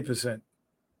 70%.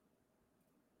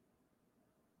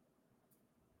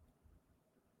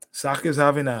 Soccer is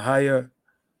having a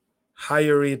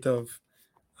higher rate of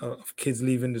kids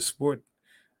leaving the sport.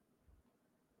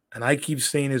 And I keep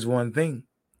saying is one thing.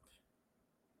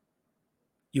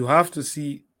 You have to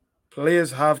see,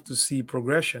 players have to see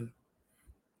progression.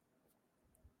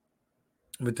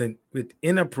 With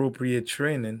inappropriate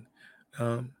training,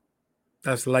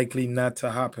 that's likely not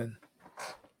to happen.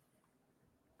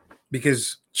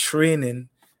 Because training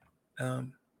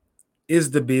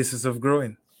is the basis of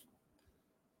growing,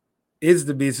 is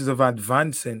the basis of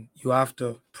advancing. You have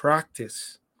to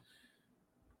practice,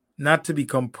 not to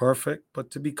become perfect,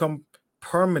 but to become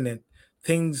permanent.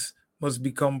 Things must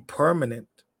become permanent.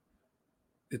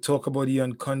 They talk about the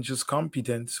unconscious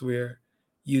competence where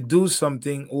you do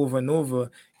something over and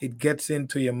over, it gets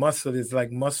into your muscle. It's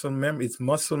like muscle memory. It's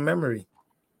muscle memory.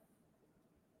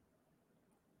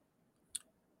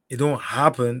 It don't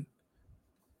happen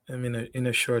in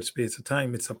a short space of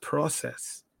time. It's a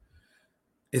process.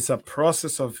 It's a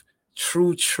process of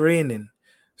true training.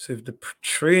 So if the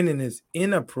training is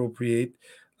inappropriate,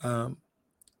 then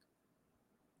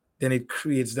it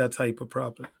creates that type of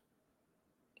problem.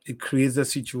 It creates a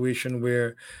situation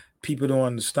where people don't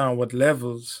understand what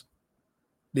levels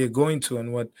they're going to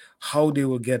and how they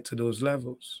will get to those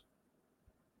levels.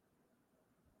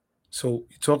 So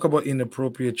you talk about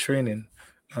inappropriate training.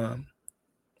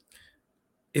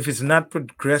 If it's not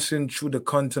progressing through the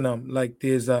continuum, like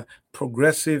there's a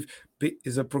progressive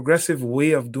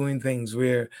way of doing things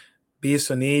where based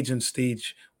on age and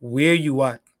stage, where you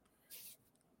at,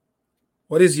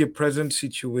 what is your present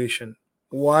situation,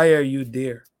 why are you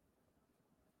there?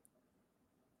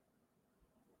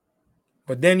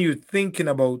 But then you're thinking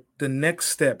about the next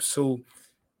step. So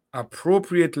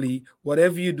appropriately,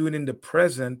 whatever you're doing in the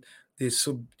present, there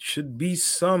should be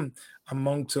some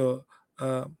amount of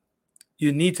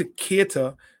you need to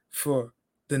cater for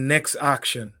the next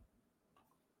action.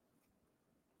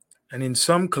 And in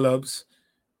some clubs,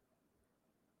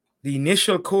 the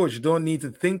initial coach don't need to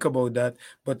think about that,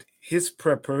 but his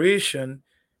preparation,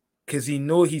 because he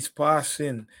know he's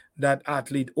passing that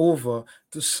athlete over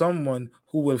to someone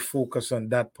who will focus on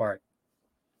that part.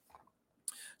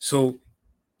 So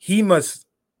he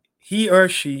or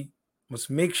she must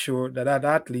make sure that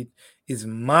athlete is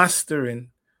mastering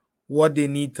what they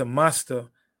need to master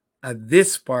at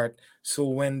this part. So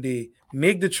when they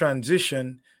make the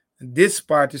transition, this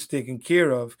part is taken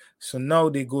care of. So now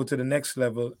they go to the next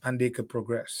level and they could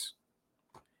progress.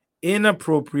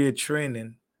 Inappropriate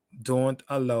training don't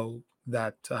allow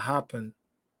that to happen.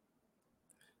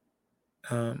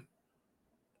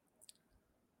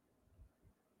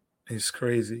 It's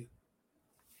crazy.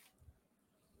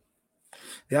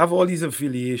 They have all these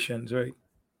affiliations, right?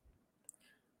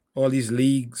 All these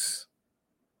leagues,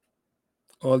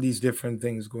 all these different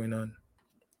things going on.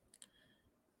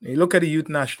 You look at the youth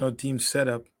national team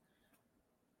setup,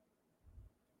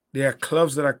 there are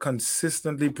clubs that are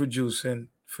consistently producing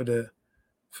for the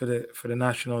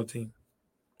national team.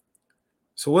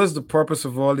 So what's the purpose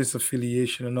of all this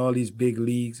affiliation and all these big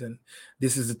leagues, and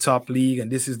this is the top league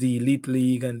and this is the elite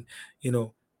league, and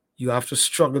you have to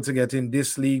struggle to get in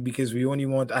this league because we only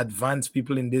want advanced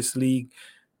people in this league?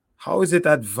 How is it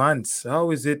advanced?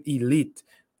 How is it elite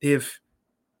if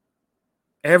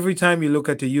every time you look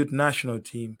at the youth national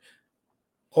team,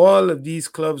 all of these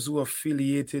clubs who are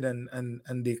affiliated and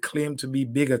they claim to be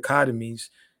big academies,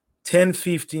 10,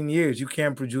 15 years, you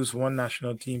can't produce one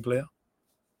national team player?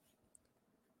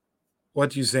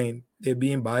 What you saying? They're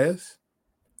being biased?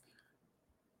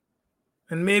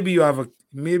 And maybe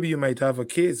you might have a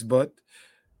case, but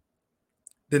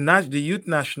the youth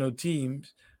national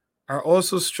teams are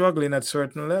also struggling at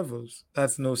certain levels.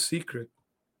 That's no secret.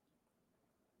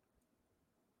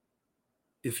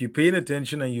 If you're paying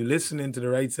attention and you're listening to the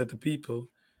right set of people,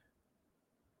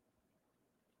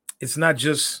 it's not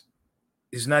just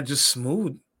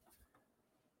smooth.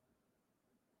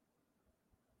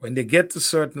 When they get to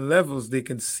certain levels, they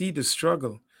can see the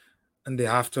struggle, and they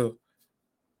have to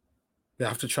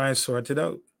try and sort it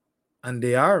out. And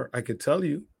they are, I could tell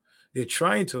you, they're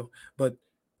trying to. But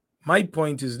my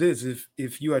point is this: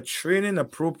 if you are training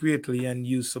appropriately and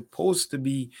you're supposed to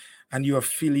be, and you're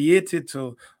affiliated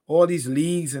to all these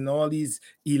leagues and all these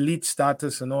elite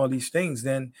status and all these things,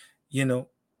 then you know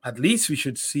at least you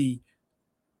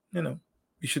know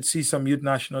we should see some youth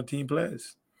national team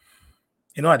players.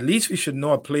 At least we should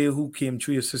know a player who came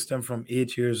through your system from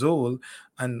 8 years old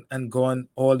and gone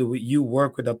all the way. You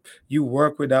work with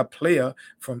that player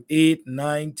from 8,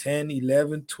 9, 10,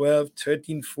 11, 12,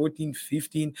 13, 14,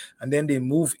 15, and then they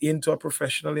move into a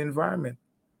professional environment.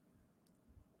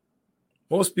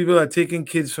 Most people are taking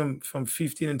kids from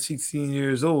 15 and 16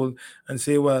 years old and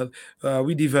say, well,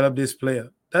 we developed this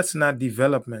player. That's not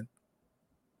development.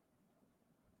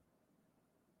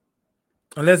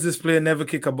 Unless this player never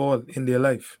kick a ball in their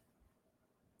life,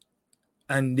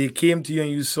 and they came to you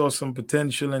and you saw some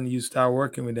potential and you start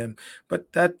working with them.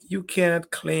 But that you cannot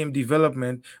claim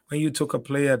development when you took a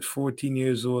player at 14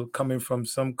 years old coming from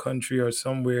some country or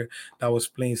somewhere that was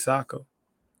playing soccer.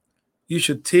 You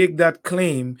should take that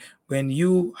claim when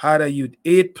you had a youth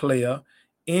 8 player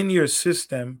in your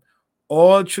system,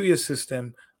 all through your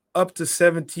system, up to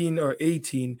 17 or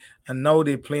 18, and now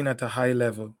they're playing at a high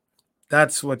level.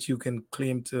 That's what you can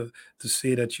claim to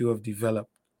say that you have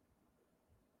developed.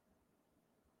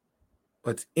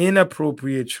 But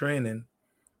inappropriate training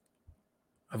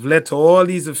have led to all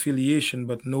these affiliation,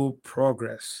 but no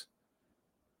progress.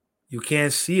 You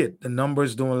can't see it. The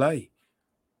numbers don't lie.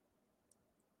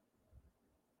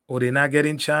 Or they're not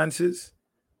getting chances.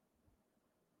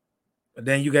 But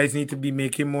then you guys need to be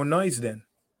making more noise then.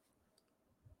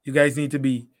 You guys need to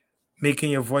be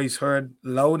making your voice heard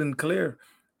loud and clear.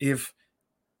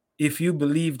 If you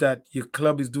believe that your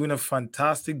club is doing a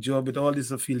fantastic job with all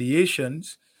these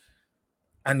affiliations,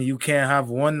 and you can't have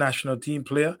one national team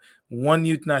player, one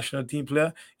youth national team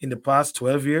player in the past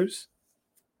 12 years,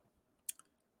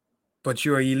 but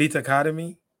you're an elite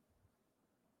academy,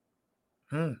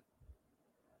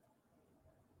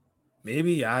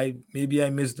 maybe I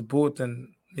missed the boat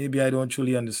and maybe I don't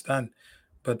truly understand.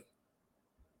 But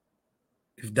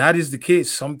if that is the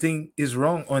case, something is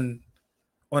wrong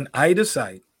on either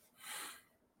side.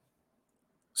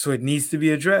 So it needs to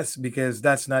be addressed, because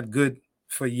that's not good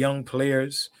for young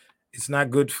players. It's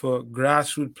not good for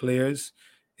grassroots players.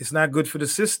 It's not good for the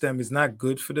system. It's not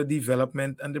good for the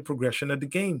development and the progression of the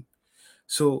game.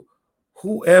 So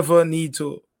whoever needs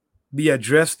to be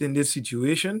addressed in this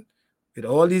situation, with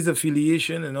all these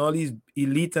affiliation and all these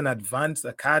elite and advanced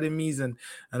academies and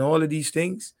all of these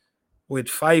things, with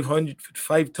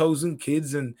 5,000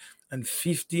 kids and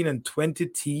 15 and 20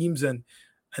 teams and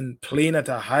playing at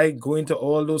a high, going to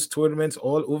all those tournaments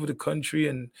all over the country,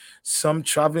 and some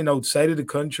traveling outside of the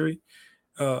country,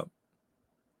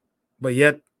 but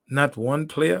yet not one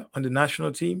player on the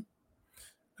national team.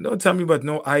 And don't tell me about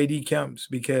no ID camps,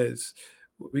 because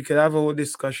we could have a whole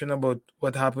discussion about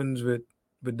what happens with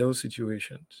those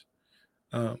situations.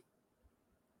 Are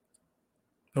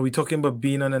we talking about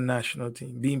being on a national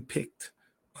team, being picked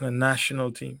on a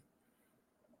national team?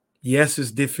 Yes,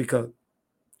 it's difficult.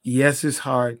 Yes, it's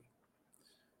hard.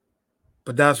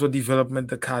 But that's what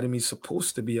Development Academy is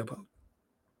supposed to be about.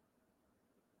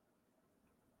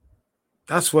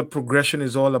 That's what progression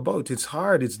is all about. It's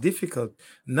hard. It's difficult.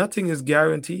 Nothing is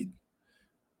guaranteed.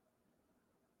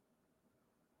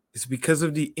 It's because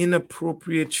of the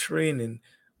inappropriate training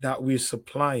that we're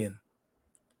supplying.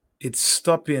 It's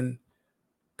stopping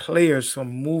players from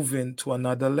moving to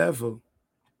another level.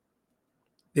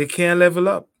 They can't level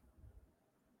up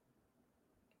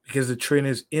because the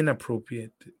training is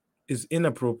inappropriate. Is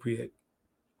inappropriate.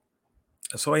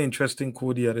 I saw an interesting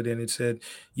quote the other day, and it said,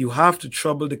 "You have to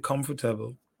trouble the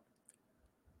comfortable,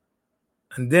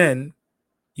 and then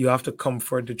you have to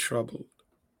comfort the troubled."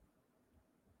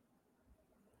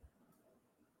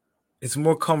 It's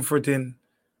more comforting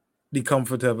the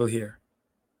comfortable here,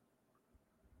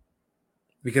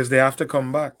 because they have to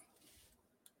come back.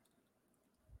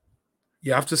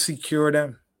 You have to secure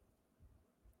them.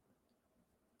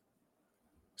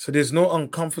 So there's no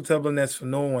uncomfortableness for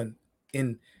no one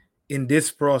in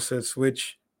this process,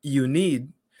 which you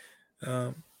need,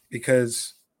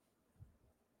 because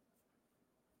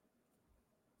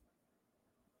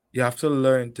you have to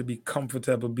learn to be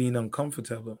comfortable being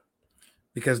uncomfortable,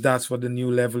 because that's what the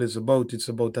new level is about. It's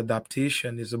about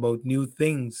adaptation. It's about new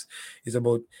things. It's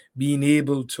about being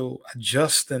able to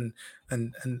adjust and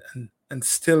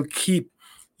still keep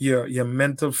your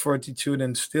mental fortitude,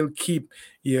 and still keep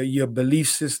your belief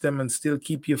system, and still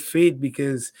keep your faith,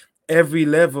 because every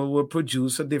level will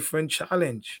produce a different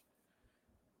challenge.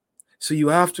 So you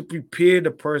have to prepare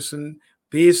the person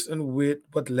based on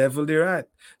what level they're at.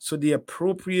 So the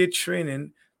appropriate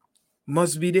training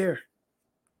must be there.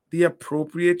 The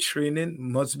appropriate training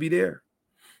must be there.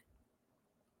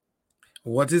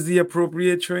 What is the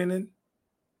appropriate training?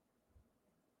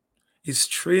 It's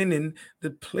training the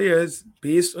players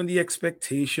based on the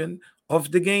expectation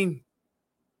of the game.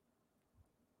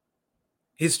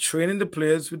 It's training the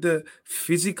players with the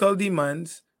physical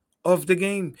demands of the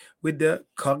game, with the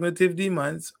cognitive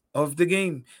demands of the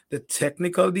game, the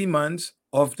technical demands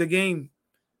of the game,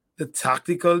 the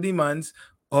tactical demands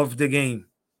of the game.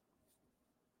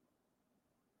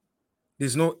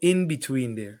 There's no in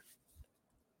between there.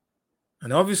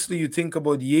 And obviously you think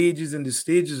about the ages and the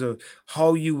stages of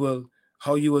how you will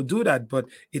do that, but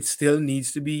it still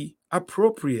needs to be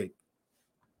appropriate.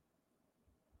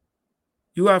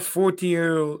 You have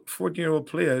 14-year-old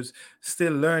players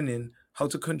still learning how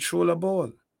to control a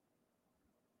ball.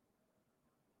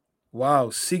 Wow,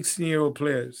 16-year-old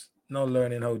players now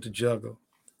learning how to juggle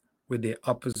with their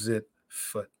opposite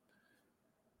foot.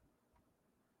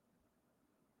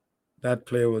 That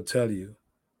player will tell you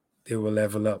they will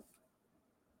level up.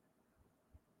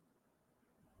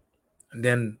 And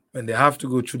then when they have to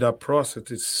go through that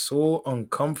process, it's so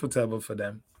uncomfortable for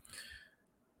them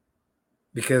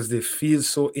because they feel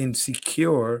so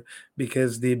insecure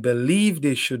because they believe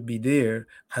they should be there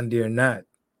and they're not.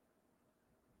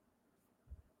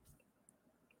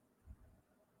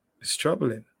 It's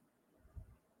troubling.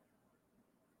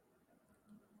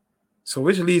 So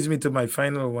which leads me to my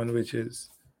final one, which is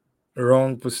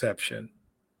wrong perception.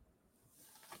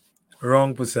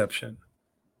 Wrong perception.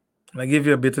 And I give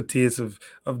you a bit of taste of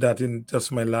that in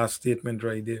just my last statement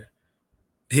right there.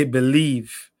 They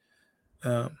believe,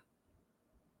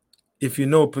 if you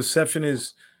know, perception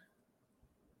is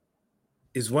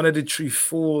one of the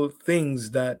threefold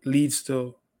things that leads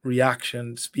to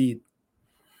reaction speed.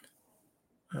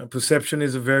 Perception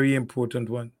is a very important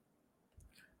one.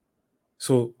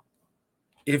 So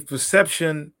if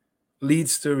perception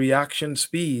leads to reaction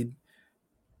speed,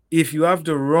 if you have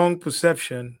the wrong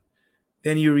perception,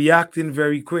 then you react in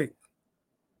very quick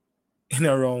in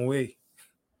a wrong way.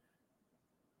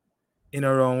 In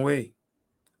a wrong way.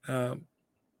 So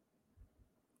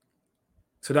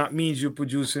that means you're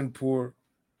producing poor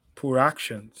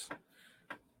actions.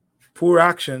 Poor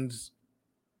actions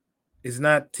is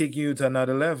not taking you to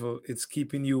another level. It's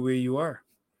keeping you where you are.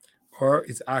 Or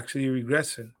it's actually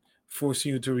regressing,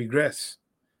 forcing you to regress.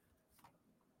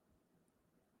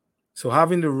 So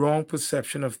having the wrong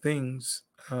perception of things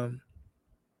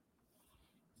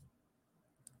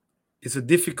is a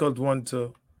difficult one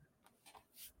to,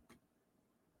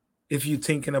 if you're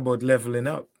thinking about leveling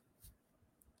up.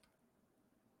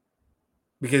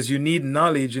 Because you need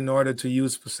knowledge in order to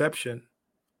use perception.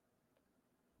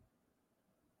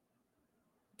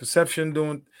 Perception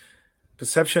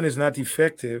is not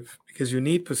effective because you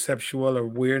need perceptual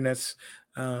awareness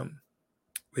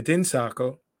within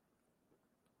soccer.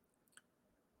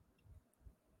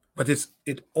 But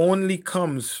it only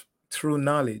comes through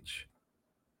knowledge.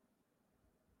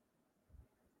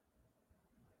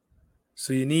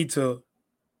 So you need to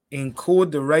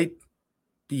encode the right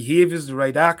behaviors, the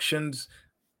right actions.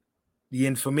 The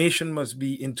information must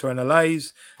be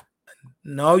internalized.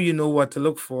 Now you know what to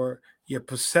look for. Your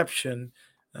perception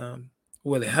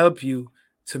will help you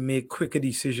to make quicker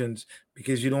decisions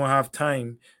because you don't have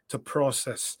time to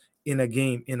process in a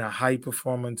game, in a high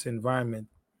performance environment.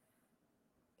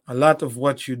 A lot of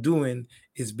what you're doing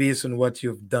is based on what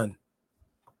you've done.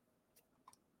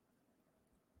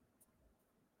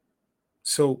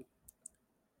 So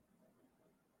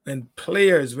when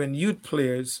youth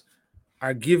players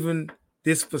are given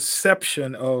this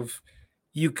perception of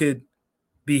you could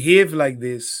behave like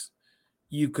this,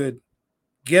 you could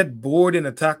get bored in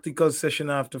a tactical session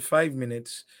after 5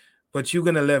 minutes, but you're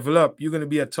going to level up, you're going to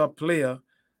be a top player,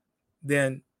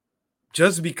 then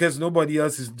just because nobody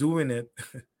else is doing it,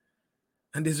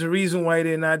 and there's a reason why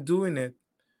they're not doing it,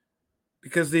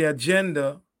 because the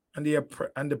agenda and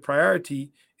the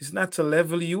priority is not to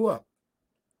level you up,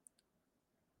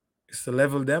 it's to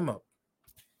level them up.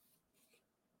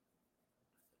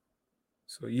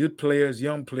 So youth players,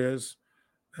 young players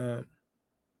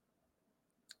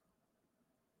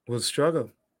will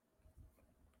struggle.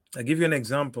 I'll give you an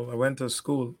example. I went to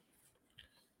school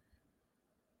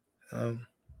to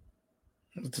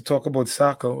talk about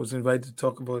soccer. I was invited to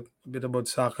talk a bit about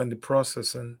soccer and the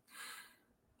process. And,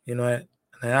 I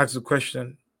asked the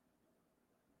question,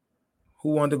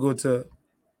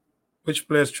 which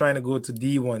players trying to go to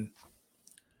D1?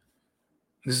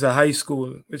 This is a high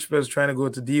school. Which players trying to go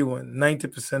to D1?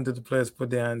 90% of the players put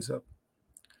their hands up.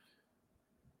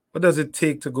 What does it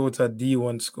take to go to a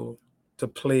D1 school to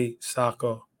play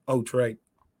soccer outright?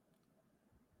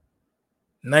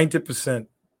 90%.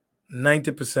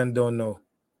 90% don't know.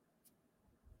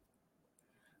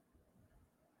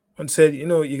 One said,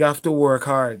 you have to work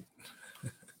hard.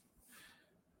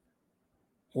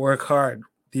 Work hard.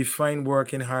 Define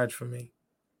working hard for me.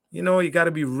 You got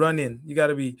to be running. You got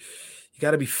to be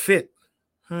fit.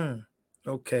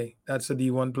 Okay, that's a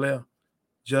D1 player.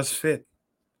 Just fit.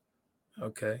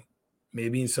 Okay.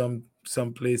 Maybe in some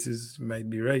places you might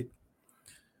be right.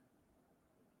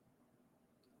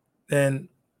 Then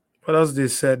what else they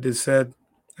said? They said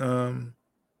you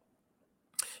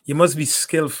must be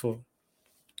skillful,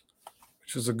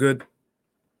 which was a good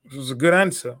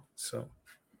answer. So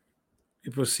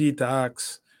you proceed to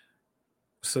ask,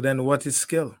 so then what is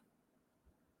skill?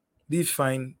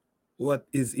 Define what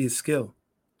is a skill.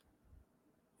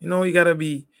 You gotta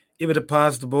be able to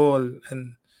pass the ball,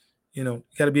 and you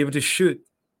gotta be able to shoot.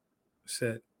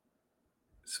 Said.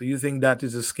 So you think that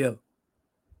is a skill?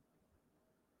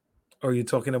 Or are you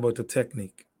talking about a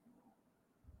technique?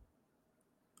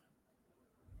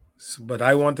 So, but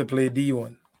I want to play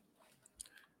D1.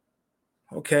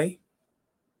 Okay.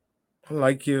 I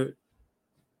like your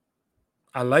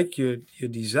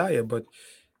desire, but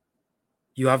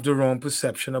you have the wrong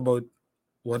perception about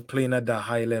what playing at that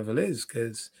high level is.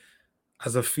 Because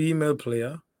as a female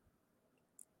player,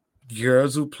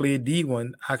 girls who play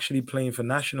D1 actually playing for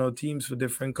national teams for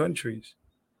different countries.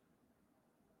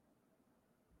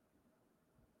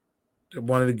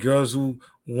 One of the girls who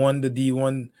won the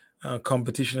D1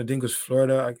 competition, I think, was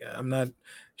Florida. I'm not.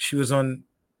 She was on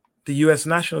the U.S.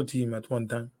 national team at one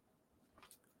time.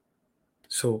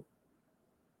 So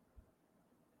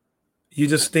you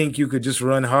just think you could just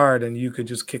run hard and you could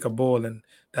just kick a ball, and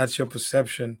that's your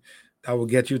perception that will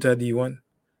get you to a D1.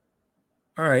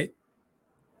 All right.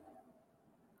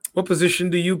 What position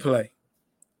do you play?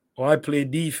 Oh, I play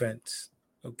defense.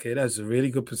 Okay, that's a really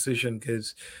good position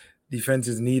because defense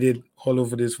is needed all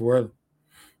over this world.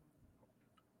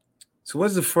 So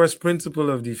what's the first principle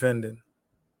of defending?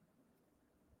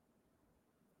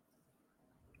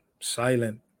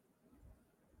 Silent.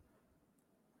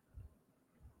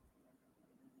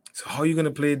 So how are you going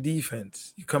to play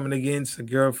defense? You're coming against a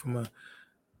girl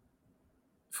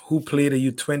who played a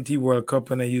U20 World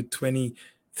Cup and a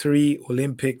U23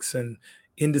 Olympics and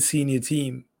in the senior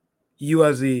team. You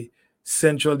as a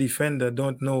central defender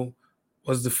don't know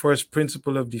what's the first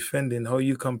principle of defending. How are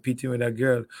you competing with a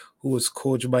girl who was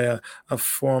coached by a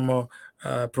former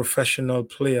professional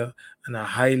player and a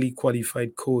highly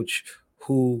qualified coach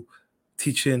who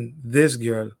teaching this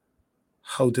girl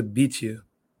how to beat you,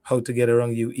 how to get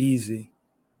around you easy.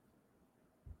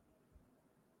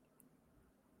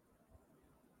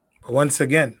 But once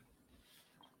again,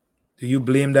 do you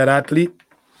blame that athlete?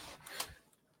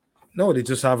 No, they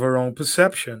just have a wrong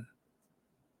perception.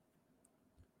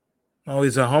 Now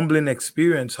it's a humbling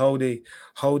experience how they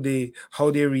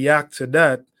react to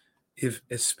that,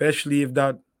 especially if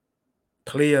that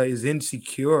player is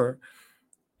insecure,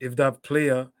 if that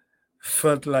player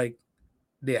felt like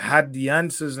they had the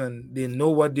answers and they know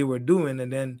what they were doing,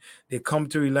 and then they come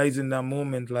to realize in that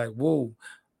moment, like, whoa,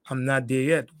 I'm not there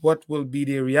yet. What will be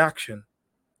their reaction?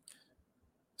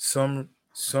 Some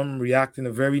react in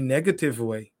a very negative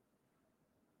way.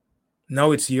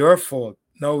 Now it's your fault.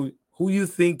 Now who you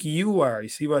think you are. You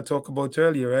see what I talked about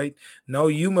earlier, right? Now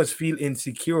you must feel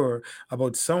insecure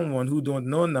about someone who don't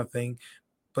know nothing,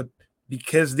 but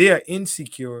because they are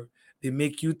insecure, they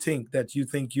make you think that you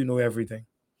think you know everything.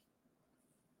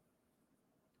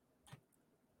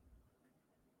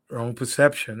 Wrong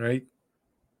perception, right?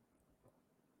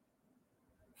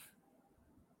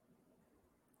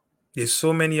 There's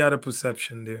so many other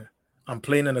perception there. I'm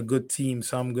playing on a good team,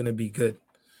 so I'm gonna be good.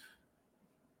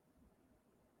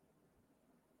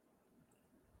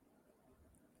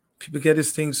 People get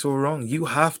this thing so wrong. You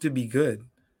have to be good.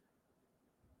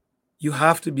 You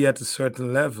have to be at a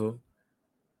certain level.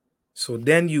 So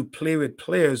then you play with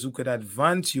players who could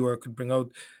advance you or could bring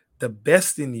out the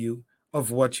best in you of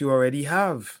what you already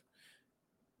have.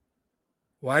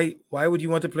 Why would you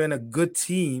want to play in a good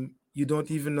team you don't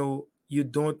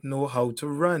know how to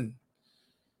run?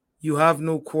 You have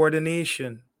no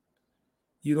coordination.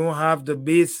 You don't have the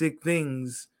basic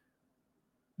things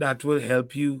that will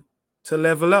help you to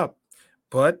level up.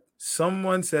 But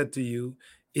someone said to you,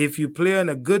 if you play on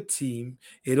a good team,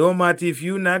 it don't matter if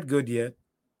you're not good yet.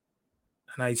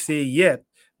 And I say yet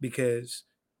because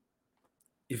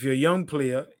if you're a young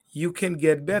player, you can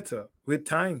get better with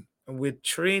time and with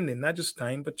training, not just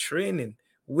time, but training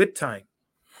with time.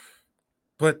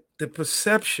 But the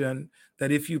perception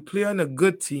that if you play on a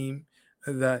good team,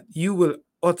 that you will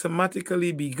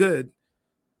automatically be good,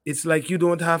 it's like you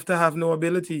don't have to have no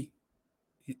ability.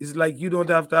 It's like you don't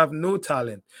have to have no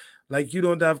talent. Like you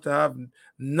don't have to have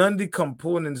none of the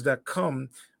components that come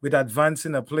with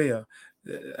advancing a player.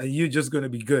 You're just going to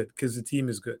be good because the team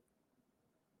is good.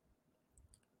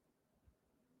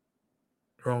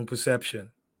 Wrong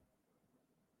perception.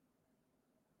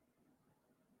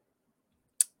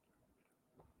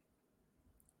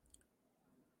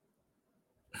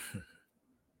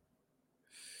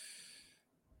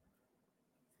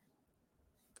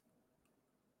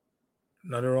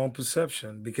 Not a wrong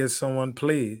perception. Because someone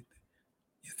played,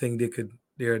 you think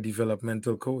they're a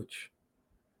developmental coach.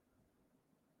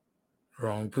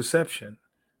 Wrong perception.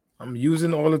 I'm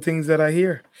using all the things that I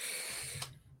hear.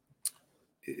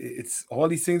 It's all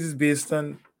these things is based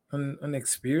on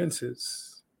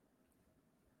experiences.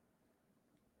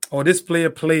 Oh, this player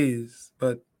plays,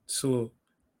 but so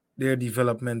they're a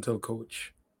developmental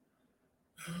coach.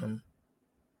 Um,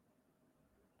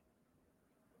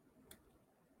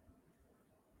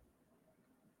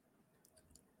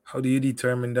 how do you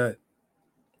determine that?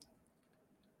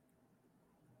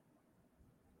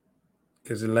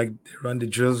 Because they run the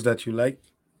drills that you like.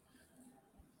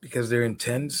 Because they're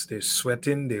intense, they're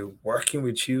sweating, they're working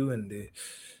with you, and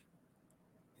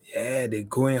they're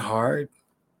going hard.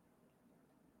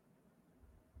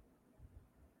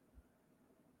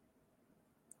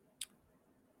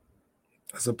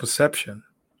 That's a perception.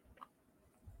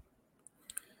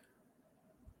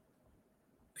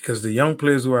 Because the young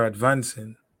players who are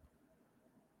advancing,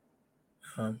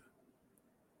 the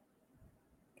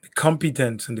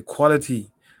competence and the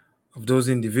quality of those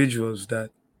individuals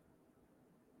that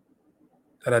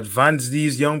advance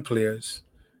these young players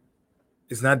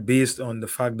is not based on the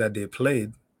fact that they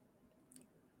played.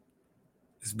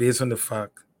 It's based on the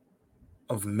fact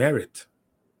of merit,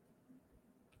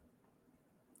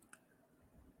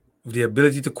 of the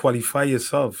ability to qualify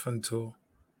yourself and to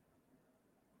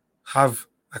have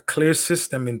a clear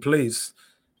system in place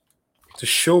to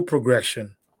show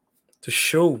progression, to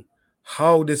show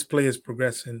how this player is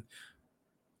progressing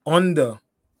under,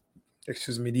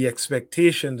 the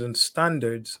expectations and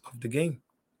standards of the game.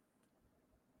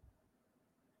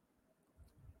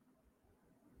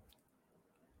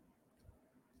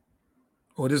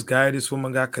 Oh, this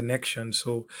woman got connection,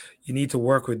 so you need to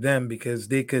work with them because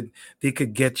they could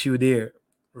get you there.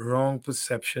 Wrong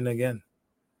perception again.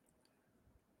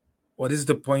 What is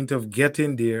the point of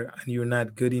getting there and you're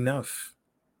not good enough?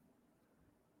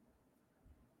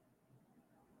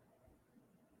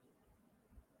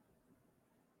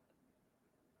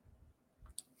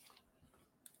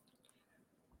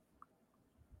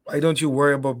 Why don't you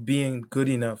worry about being good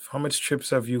enough? How much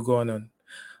trips have you gone on?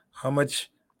 How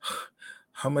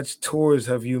much tours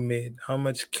have you made? How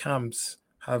much camps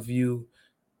have you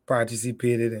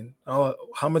participated in?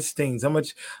 How much things?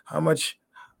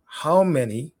 How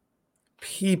many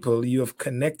people you have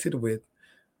connected with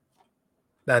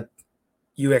that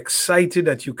you're excited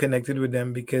that you connected with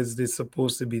them because they're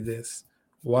supposed to be this?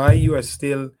 Why are you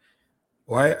still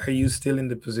in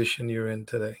the position you're in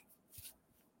today?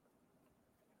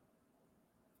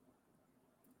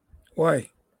 Why?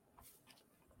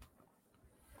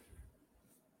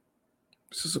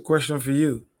 This is a question for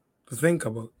you to think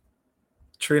about.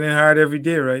 Training hard every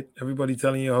day, right? Everybody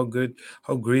telling you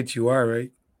how great you are,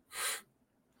 right?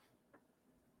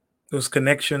 Those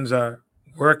connections are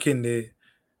working.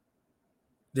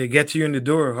 They get you in the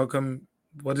door. How come?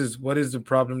 What is the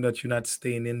problem that you're not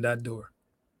staying in that door?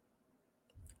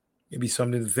 Maybe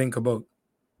something to think about.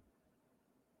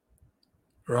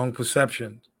 Wrong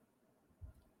perception.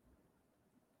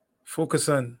 Focus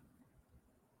on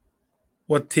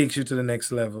what takes you to the next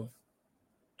level.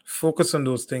 Focus on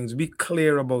those things. Be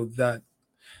clear about that.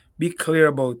 Be clear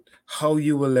about how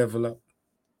you will level up.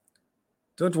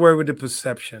 Don't worry with the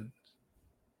perception.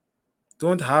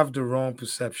 Don't have the wrong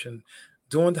perception.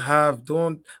 Don't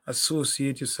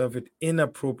associate yourself with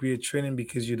inappropriate training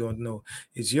because you don't know.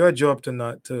 It's your job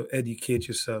to educate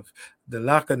yourself. The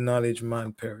lack of knowledge,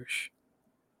 man perish.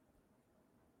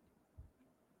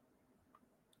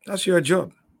 That's your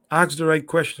job. Ask the right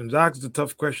questions. Ask the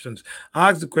tough questions.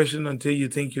 Ask the question until you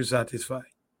think you're satisfied,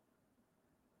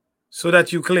 so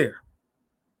that you're clear.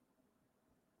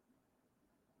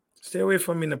 Stay away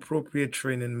from inappropriate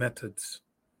training methods.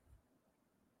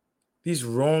 These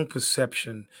wrong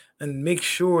perception, and make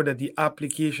sure that the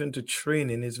application to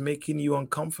training is making you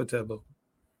uncomfortable.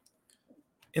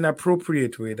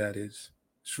 Inappropriate way, that is.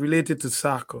 It's related to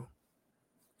soccer.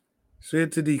 It's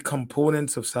related to the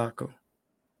components of soccer.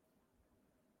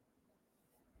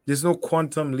 There's no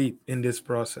quantum leap in this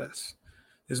process.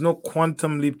 There's no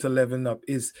quantum leap to leveling up.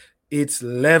 It's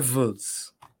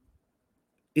levels.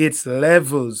 It's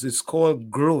levels. It's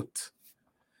called growth.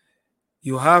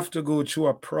 You have to go through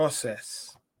a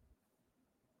process.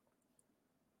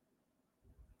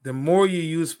 The more you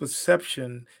use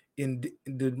perception,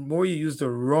 the more you use the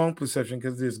wrong perception,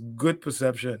 because there's good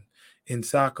perception in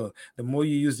soccer. The more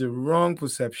you use the wrong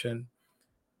perception,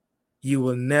 you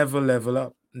will never level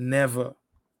up. Never.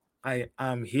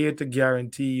 I'm here to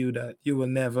guarantee you that you will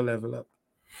never level up.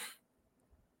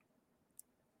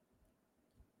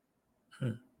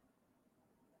 You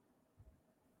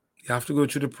have to go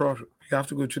through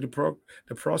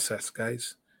the process,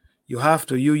 guys. You have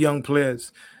to. You young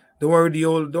players, don't worry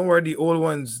the old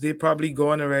ones. They probably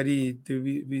gone already.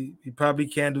 We probably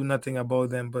can't do nothing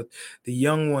about them. But the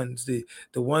young ones, the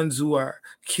ones who are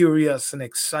curious and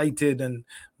excited and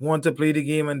want to play the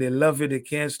game and they love it, they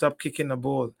can't stop kicking the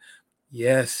ball.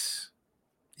 Yes,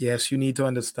 you need to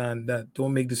understand that.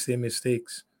 Don't make the same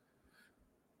mistakes.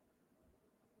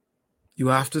 You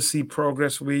have to see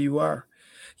progress where you are.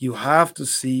 You have to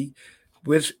see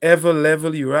whichever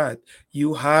level you're at,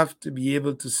 you have to be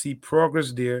able to see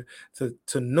progress there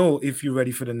to know if you're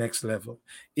ready for the next level,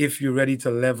 if you're ready to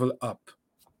level up.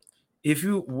 If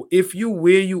you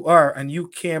where you are and you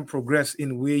can't progress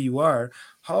in where you are,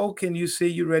 how can you say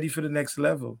you're ready for the next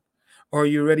level or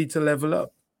you're ready to level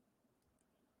up?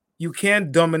 You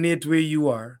can't dominate where you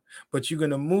are, but you're going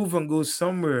to move and go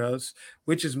somewhere else,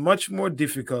 which is much more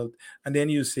difficult. And then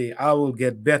you say, I will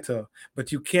get better,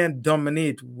 but you can't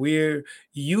dominate where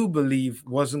you believe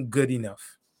wasn't good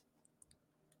enough.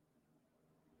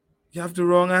 You have the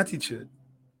wrong attitude.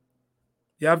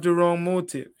 You have the wrong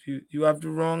motive. You have the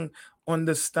wrong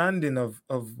understanding of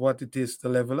what it is to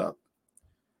level up.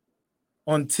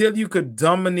 Until you could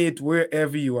dominate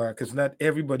wherever you are, because not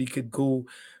everybody could go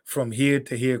from here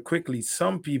to here quickly.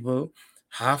 Some people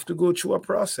have to go through a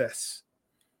process.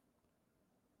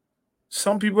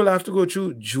 Some people have to go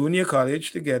through junior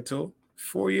college to get to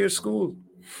 4-year school.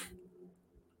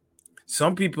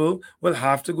 Some people will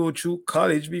have to go through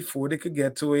college before they could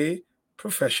get to a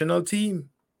professional team.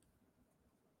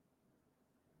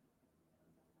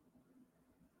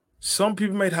 Some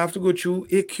people might have to go through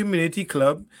a community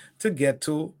club to get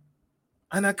to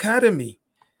an academy.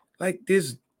 Like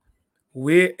this,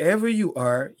 wherever you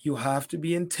are, you have to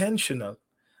be intentional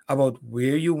about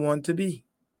where you want to be.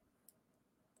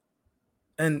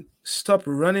 And stop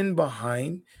running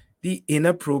behind the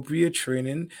inappropriate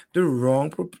training, the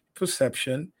wrong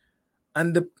perception,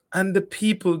 and the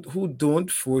people who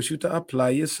don't force you to apply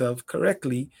yourself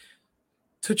correctly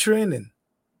to training.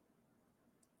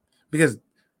 Because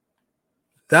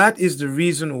that is the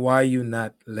reason why you're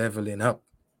not leveling up.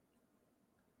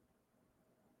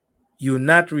 You're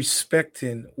not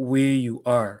respecting where you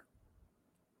are.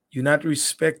 You're not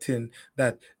respecting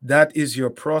that is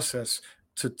your process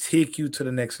to take you to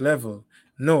the next level.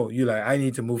 No, you're like, I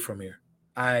need to move from here.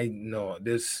 I know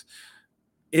this.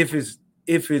 If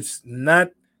it's not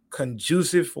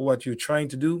conducive for what you're trying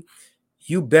to do,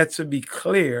 you better be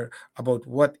clear about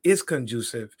what is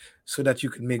conducive so that you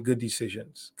can make good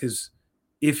decisions. Because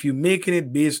if you're making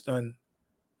it based on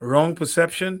wrong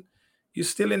perception, you're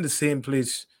still in the same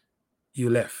place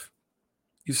you left.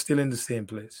 You're still in the same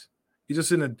place. You're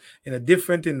just in a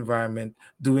different environment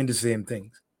doing the same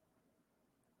things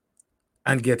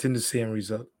and getting the same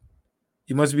result.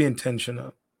 You must be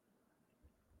intentional.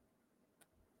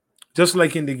 Just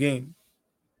like in the game.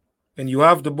 When you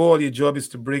have the ball, your job is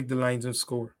to break the lines and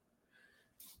score.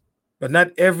 But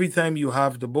not every time you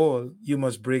have the ball, you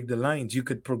must break the lines. You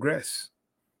could progress.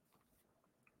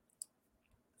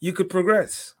 You could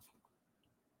progress.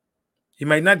 You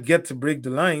might not get to break the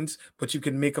lines, but you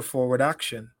can make a forward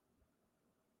action.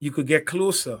 You could get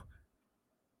closer.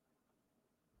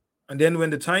 And then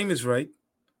when the time is right,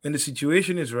 when the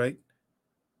situation is right,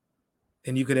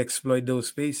 then you could exploit those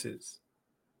spaces.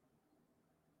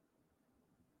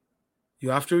 You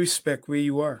have to respect where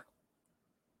you are.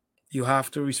 You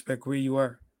have to respect where you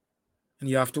are. And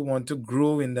you have to want to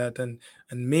grow in that. And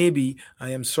maybe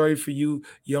I am sorry for you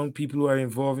young people who are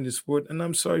involved in the sport, and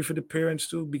I'm sorry for the parents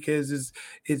too, because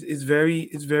it's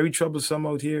very troublesome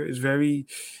out here. It's very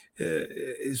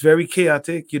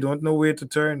chaotic. You don't know where to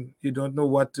turn. You don't know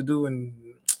what to do. And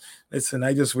listen,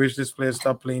 I just wish this player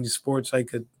stopped playing the sports. I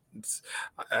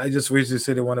just wish they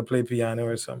said they want to play piano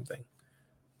or something.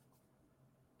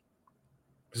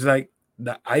 It's like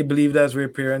that. I believe that's where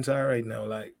parents are right now.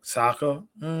 Like soccer,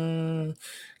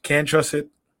 can't trust it.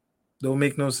 Don't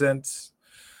make no sense.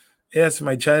 Yes,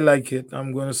 my child like it.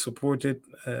 I'm going to support it.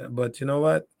 But you know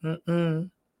what?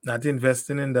 Not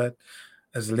investing in that.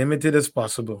 as limited as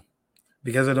possible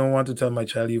because I don't want to tell my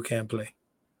child you can't play.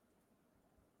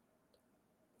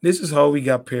 This is how we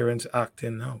got parents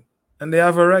acting now. And they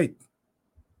have a right.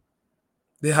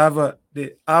 They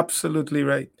absolutely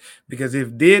right. Because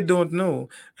if they don't know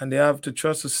and they have to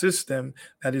trust a system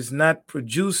that is not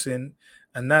producing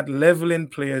and not leveling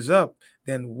players up,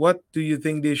 then what do you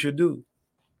think they should do?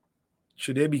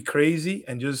 Should they be crazy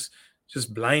and just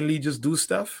blindly just do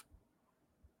stuff?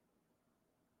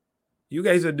 You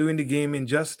guys are doing the game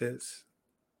injustice.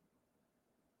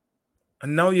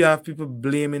 And now you have people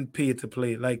blaming pay to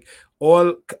play. Like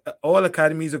all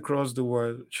academies across the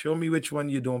world, show me which one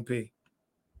you don't pay.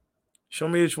 Show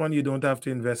me which one you don't have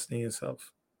to invest in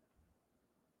yourself.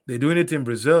 They're doing it in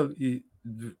Brazil.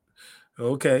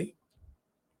 Okay.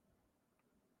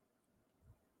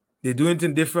 They're doing it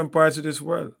in different parts of this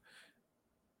world.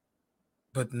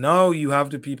 But now you have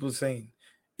the people saying,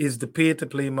 is the pay to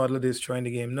play model destroying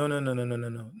the game? No, no, no, no, no, no,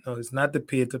 no. No, it's not the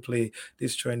pay to play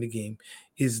destroying the game.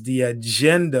 It's the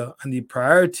agenda and the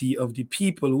priority of the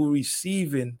people who are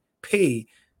receiving pay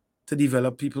to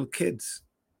develop people kids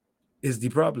is the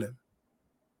problem.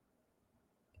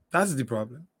 That's the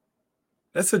problem.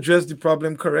 Let's address the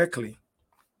problem correctly.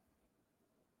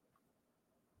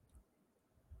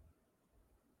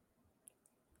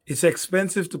 It's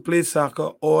expensive to play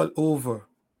soccer all over.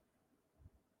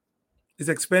 It's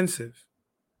expensive.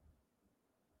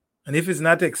 And if it's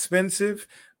not expensive,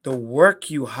 the work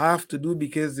you have to do,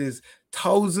 because there's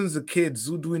thousands of kids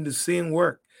who doing the same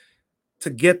work to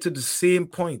get to the same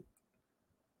point.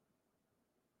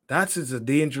 That is a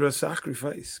dangerous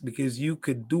sacrifice because you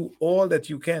could do all that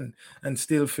you can and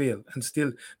still fail and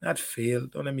still not fail.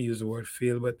 Don't let me use the word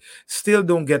fail, but still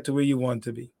don't get to where you want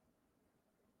to be.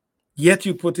 Yet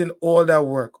you put in all that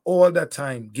work, all that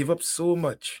time, give up so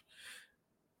much,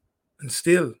 and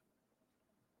still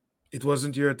it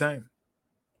wasn't your time.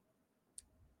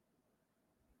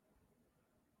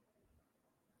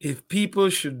 If people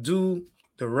should do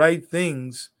the right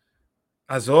things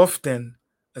as often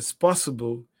as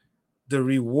possible, the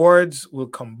rewards will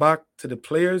come back to the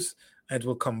players and it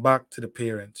will come back to the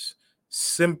parents.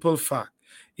 Simple fact.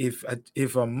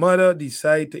 If a mother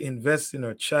decide to invest in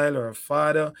her child or a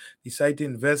father decide to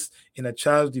invest in a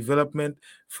child's development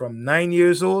from 9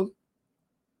 years old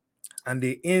and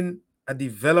they in a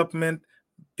development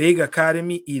big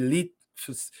academy elite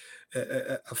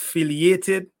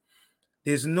affiliated,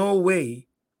 there's no way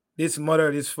this mother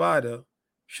or this father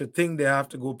should think they have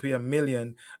to go pay $1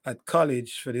 million at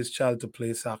college for this child to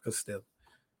play soccer still.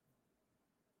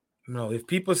 No, if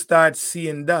people start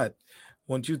seeing that,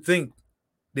 won't you think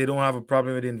they don't have a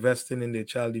problem with investing in their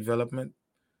child development?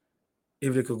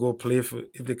 If they could go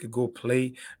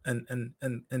play and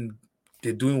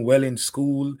they're doing well in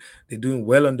school, they're doing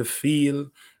well on the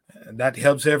field, that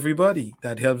helps everybody.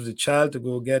 That helps the child to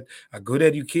go get a good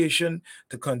education,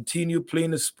 to continue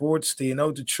playing the sport, staying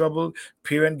out of trouble.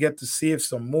 Parent get to save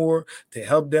some more to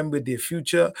help them with their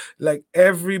future. Like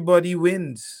everybody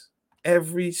wins.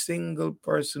 Every single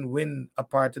person win a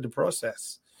part of the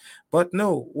process. But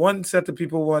no, one set of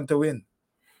people want to win.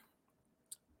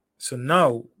 So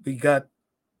now we got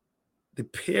the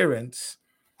parents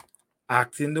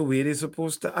acting the way they're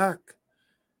supposed to act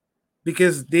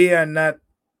because they are not,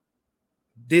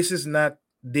 this is not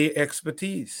their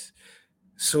expertise.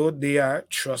 So they are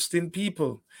trusting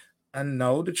people. And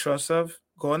now the trust have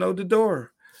gone out the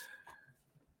door.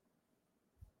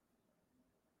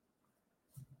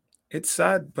 It's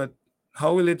sad, but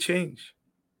how will it change?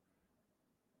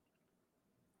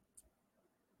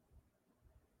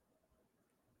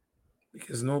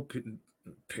 Because no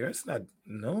parents not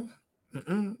no.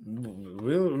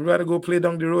 We'll rather go play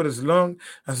down the road as long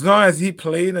as he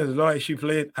playing, as long as she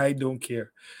playing, I don't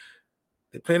care.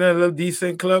 They're playing at a little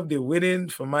decent club, they're winning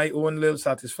for my own little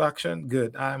satisfaction.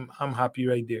 Good. I'm happy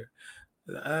right there.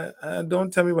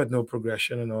 Don't tell me about no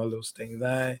progression and all those things.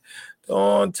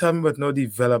 Don't tell me about no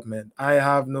development. I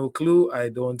have no clue. I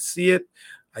don't see it.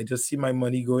 I just see my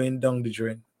money going down the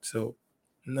drain. So,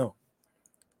 no.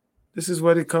 This is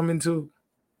what it coming to.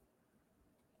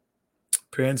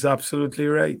 Parents absolutely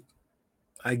right.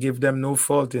 I give them no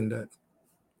fault in that.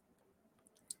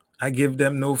 I give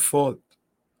them no fault.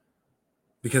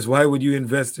 Because why would you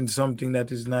invest in something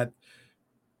that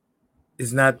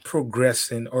is not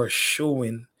progressing or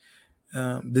showing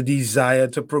the desire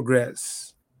to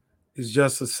progress? It's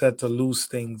just a set to lose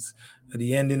things at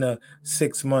the end of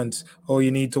 6 months. Oh,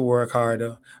 you need to work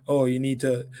harder. Oh, you need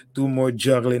to do more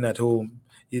juggling at home.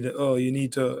 You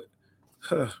need to.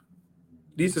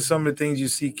 These are some of the things you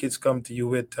see kids come to you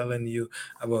with, telling you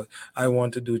about, I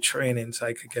want to do training so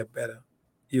I could get better.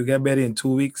 You get better in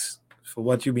 2 weeks. for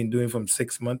what you've been doing from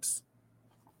 6 months.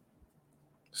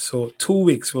 So 2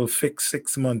 weeks will fix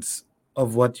 6 months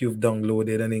of what you've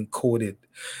downloaded and encoded.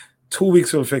 2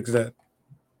 weeks will fix that.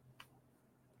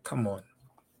 Come on.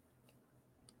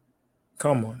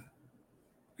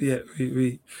 Yeah,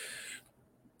 we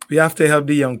have to help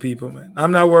the young people, man.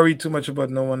 I'm not worried too much about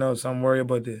no one else. I'm worried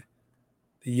about the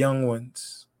young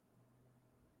ones.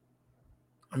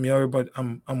 I'm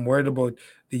worried about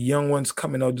the young ones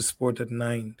coming out the sport at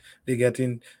 9. They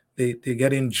getting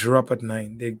dropped at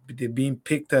 9. They're being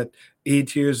picked at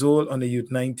 8 years old on the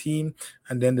U19 team,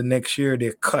 and then the next year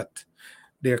they're cut.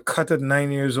 They're cut at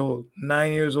 9 years old.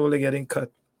 9 years old, they're getting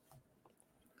cut.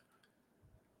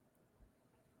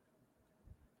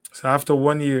 So after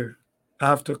 1 year,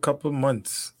 after a couple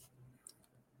months,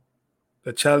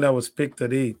 the child that was picked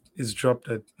at 8 is dropped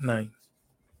at 9.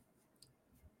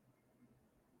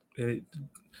 They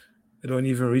don't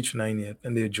even reach 9 yet,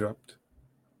 and they're dropped.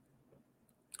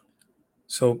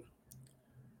 So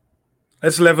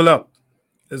let's level up.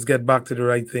 Let's get back to the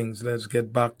right things. Let's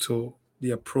get back to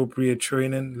the appropriate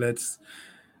training. Let's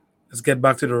get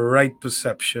back to the right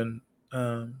perception.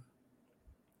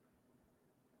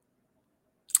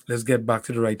 Let's get back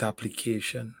to the right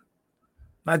application.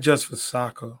 Not just for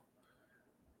soccer,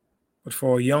 but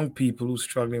for young people who are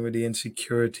struggling with the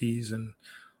insecurities and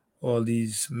all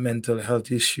these mental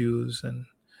health issues and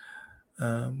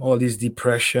all these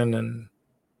depression and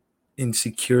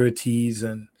insecurities,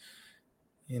 and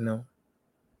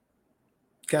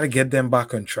got to get them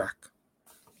back on track.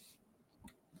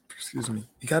 Excuse me.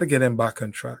 You got to get them back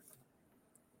on track.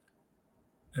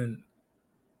 And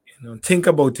think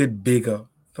about it bigger.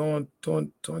 Don't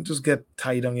just get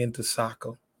tied on into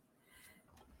soccer.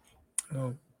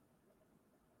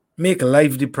 Make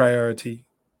life the priority.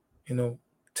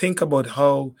 Think about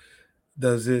how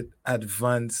does it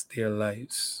advance their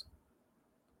lives.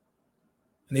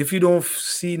 And if you don't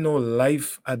see no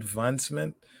life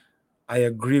advancement, I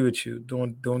agree with you.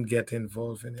 Don't get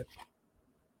involved in it.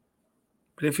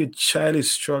 But if your child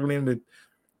is struggling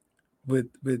with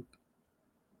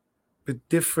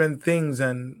different things,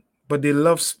 but they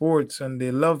love sports and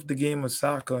they love the game of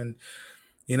soccer, and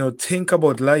think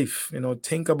about life.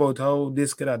 Think about how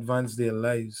this could advance their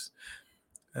lives,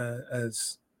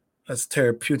 as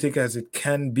therapeutic as it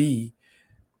can be.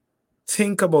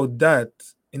 Think about that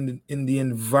in the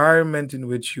environment in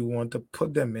which you want to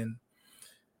put them in,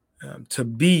 to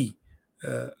be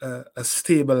a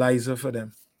stabilizer for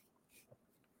them.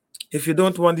 If you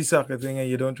don't want the soccer thing and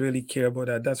you don't really care about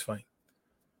that, that's fine.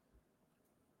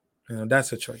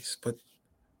 That's a choice. But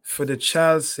for the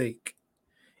child's sake,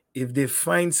 if they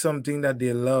find something that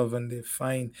they love and they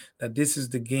find that this is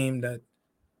the game that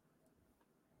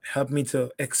helped me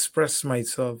to express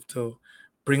myself, to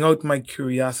bring out my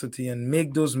curiosity and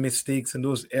make those mistakes and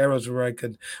those errors where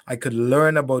I could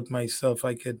learn about myself,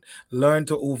 I could learn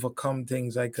to overcome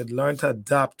things, I could learn to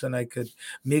adapt, and I could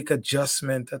make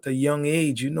adjustment at a young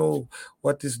age.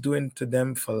 What it's doing to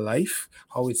them for life,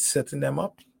 how it's setting them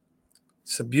up.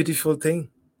 It's a beautiful thing.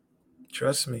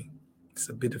 Trust me, it's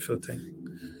a beautiful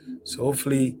thing. So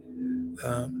hopefully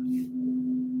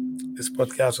this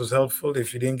podcast was helpful.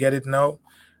 If you didn't get it now,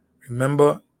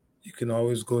 remember, you can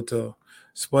always go to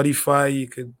Spotify. You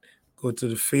could go to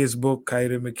the Facebook,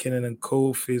 Kayode Mckinnon and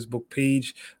Co. Facebook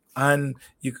page, and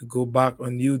you could go back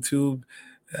on YouTube,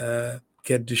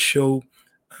 get the show,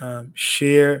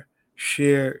 share.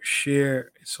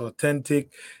 It's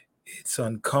authentic. It's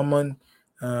uncommon.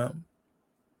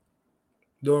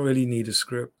 Don't really need a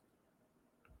script.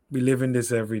 We live in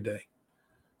this every day.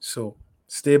 So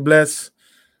stay blessed.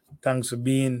 Thanks for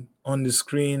being on the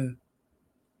screen,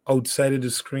 outside of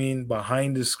the screen,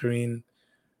 behind the screen,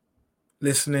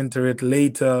 listening to it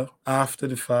later, after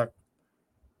the fact.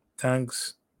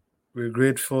 Thanks. We're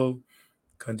grateful.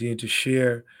 Continue to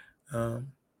share and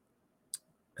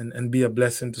be a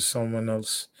blessing to someone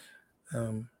else.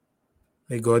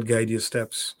 May God guide your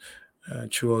steps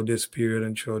throughout this period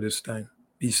and throughout this time.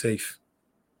 Be safe.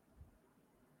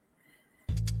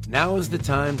 Now is the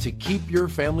time to keep your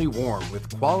family warm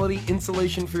with quality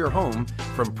insulation for your home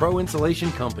from Pro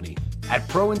Insulation Company. At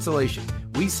Pro Insulation,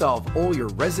 we solve all your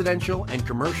residential and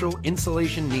commercial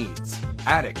insulation needs.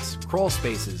 Attics, crawl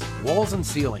spaces, walls and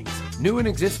ceilings, new and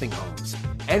existing homes.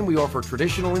 And we offer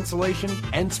traditional insulation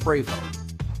and spray foam.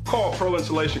 Call Pro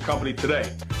Insulation Company today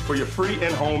for your free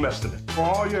in-home estimate for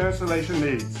all your insulation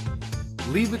needs.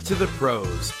 Leave it to the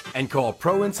pros and call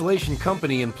Pro Insulation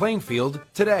Company in Plainfield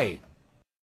today.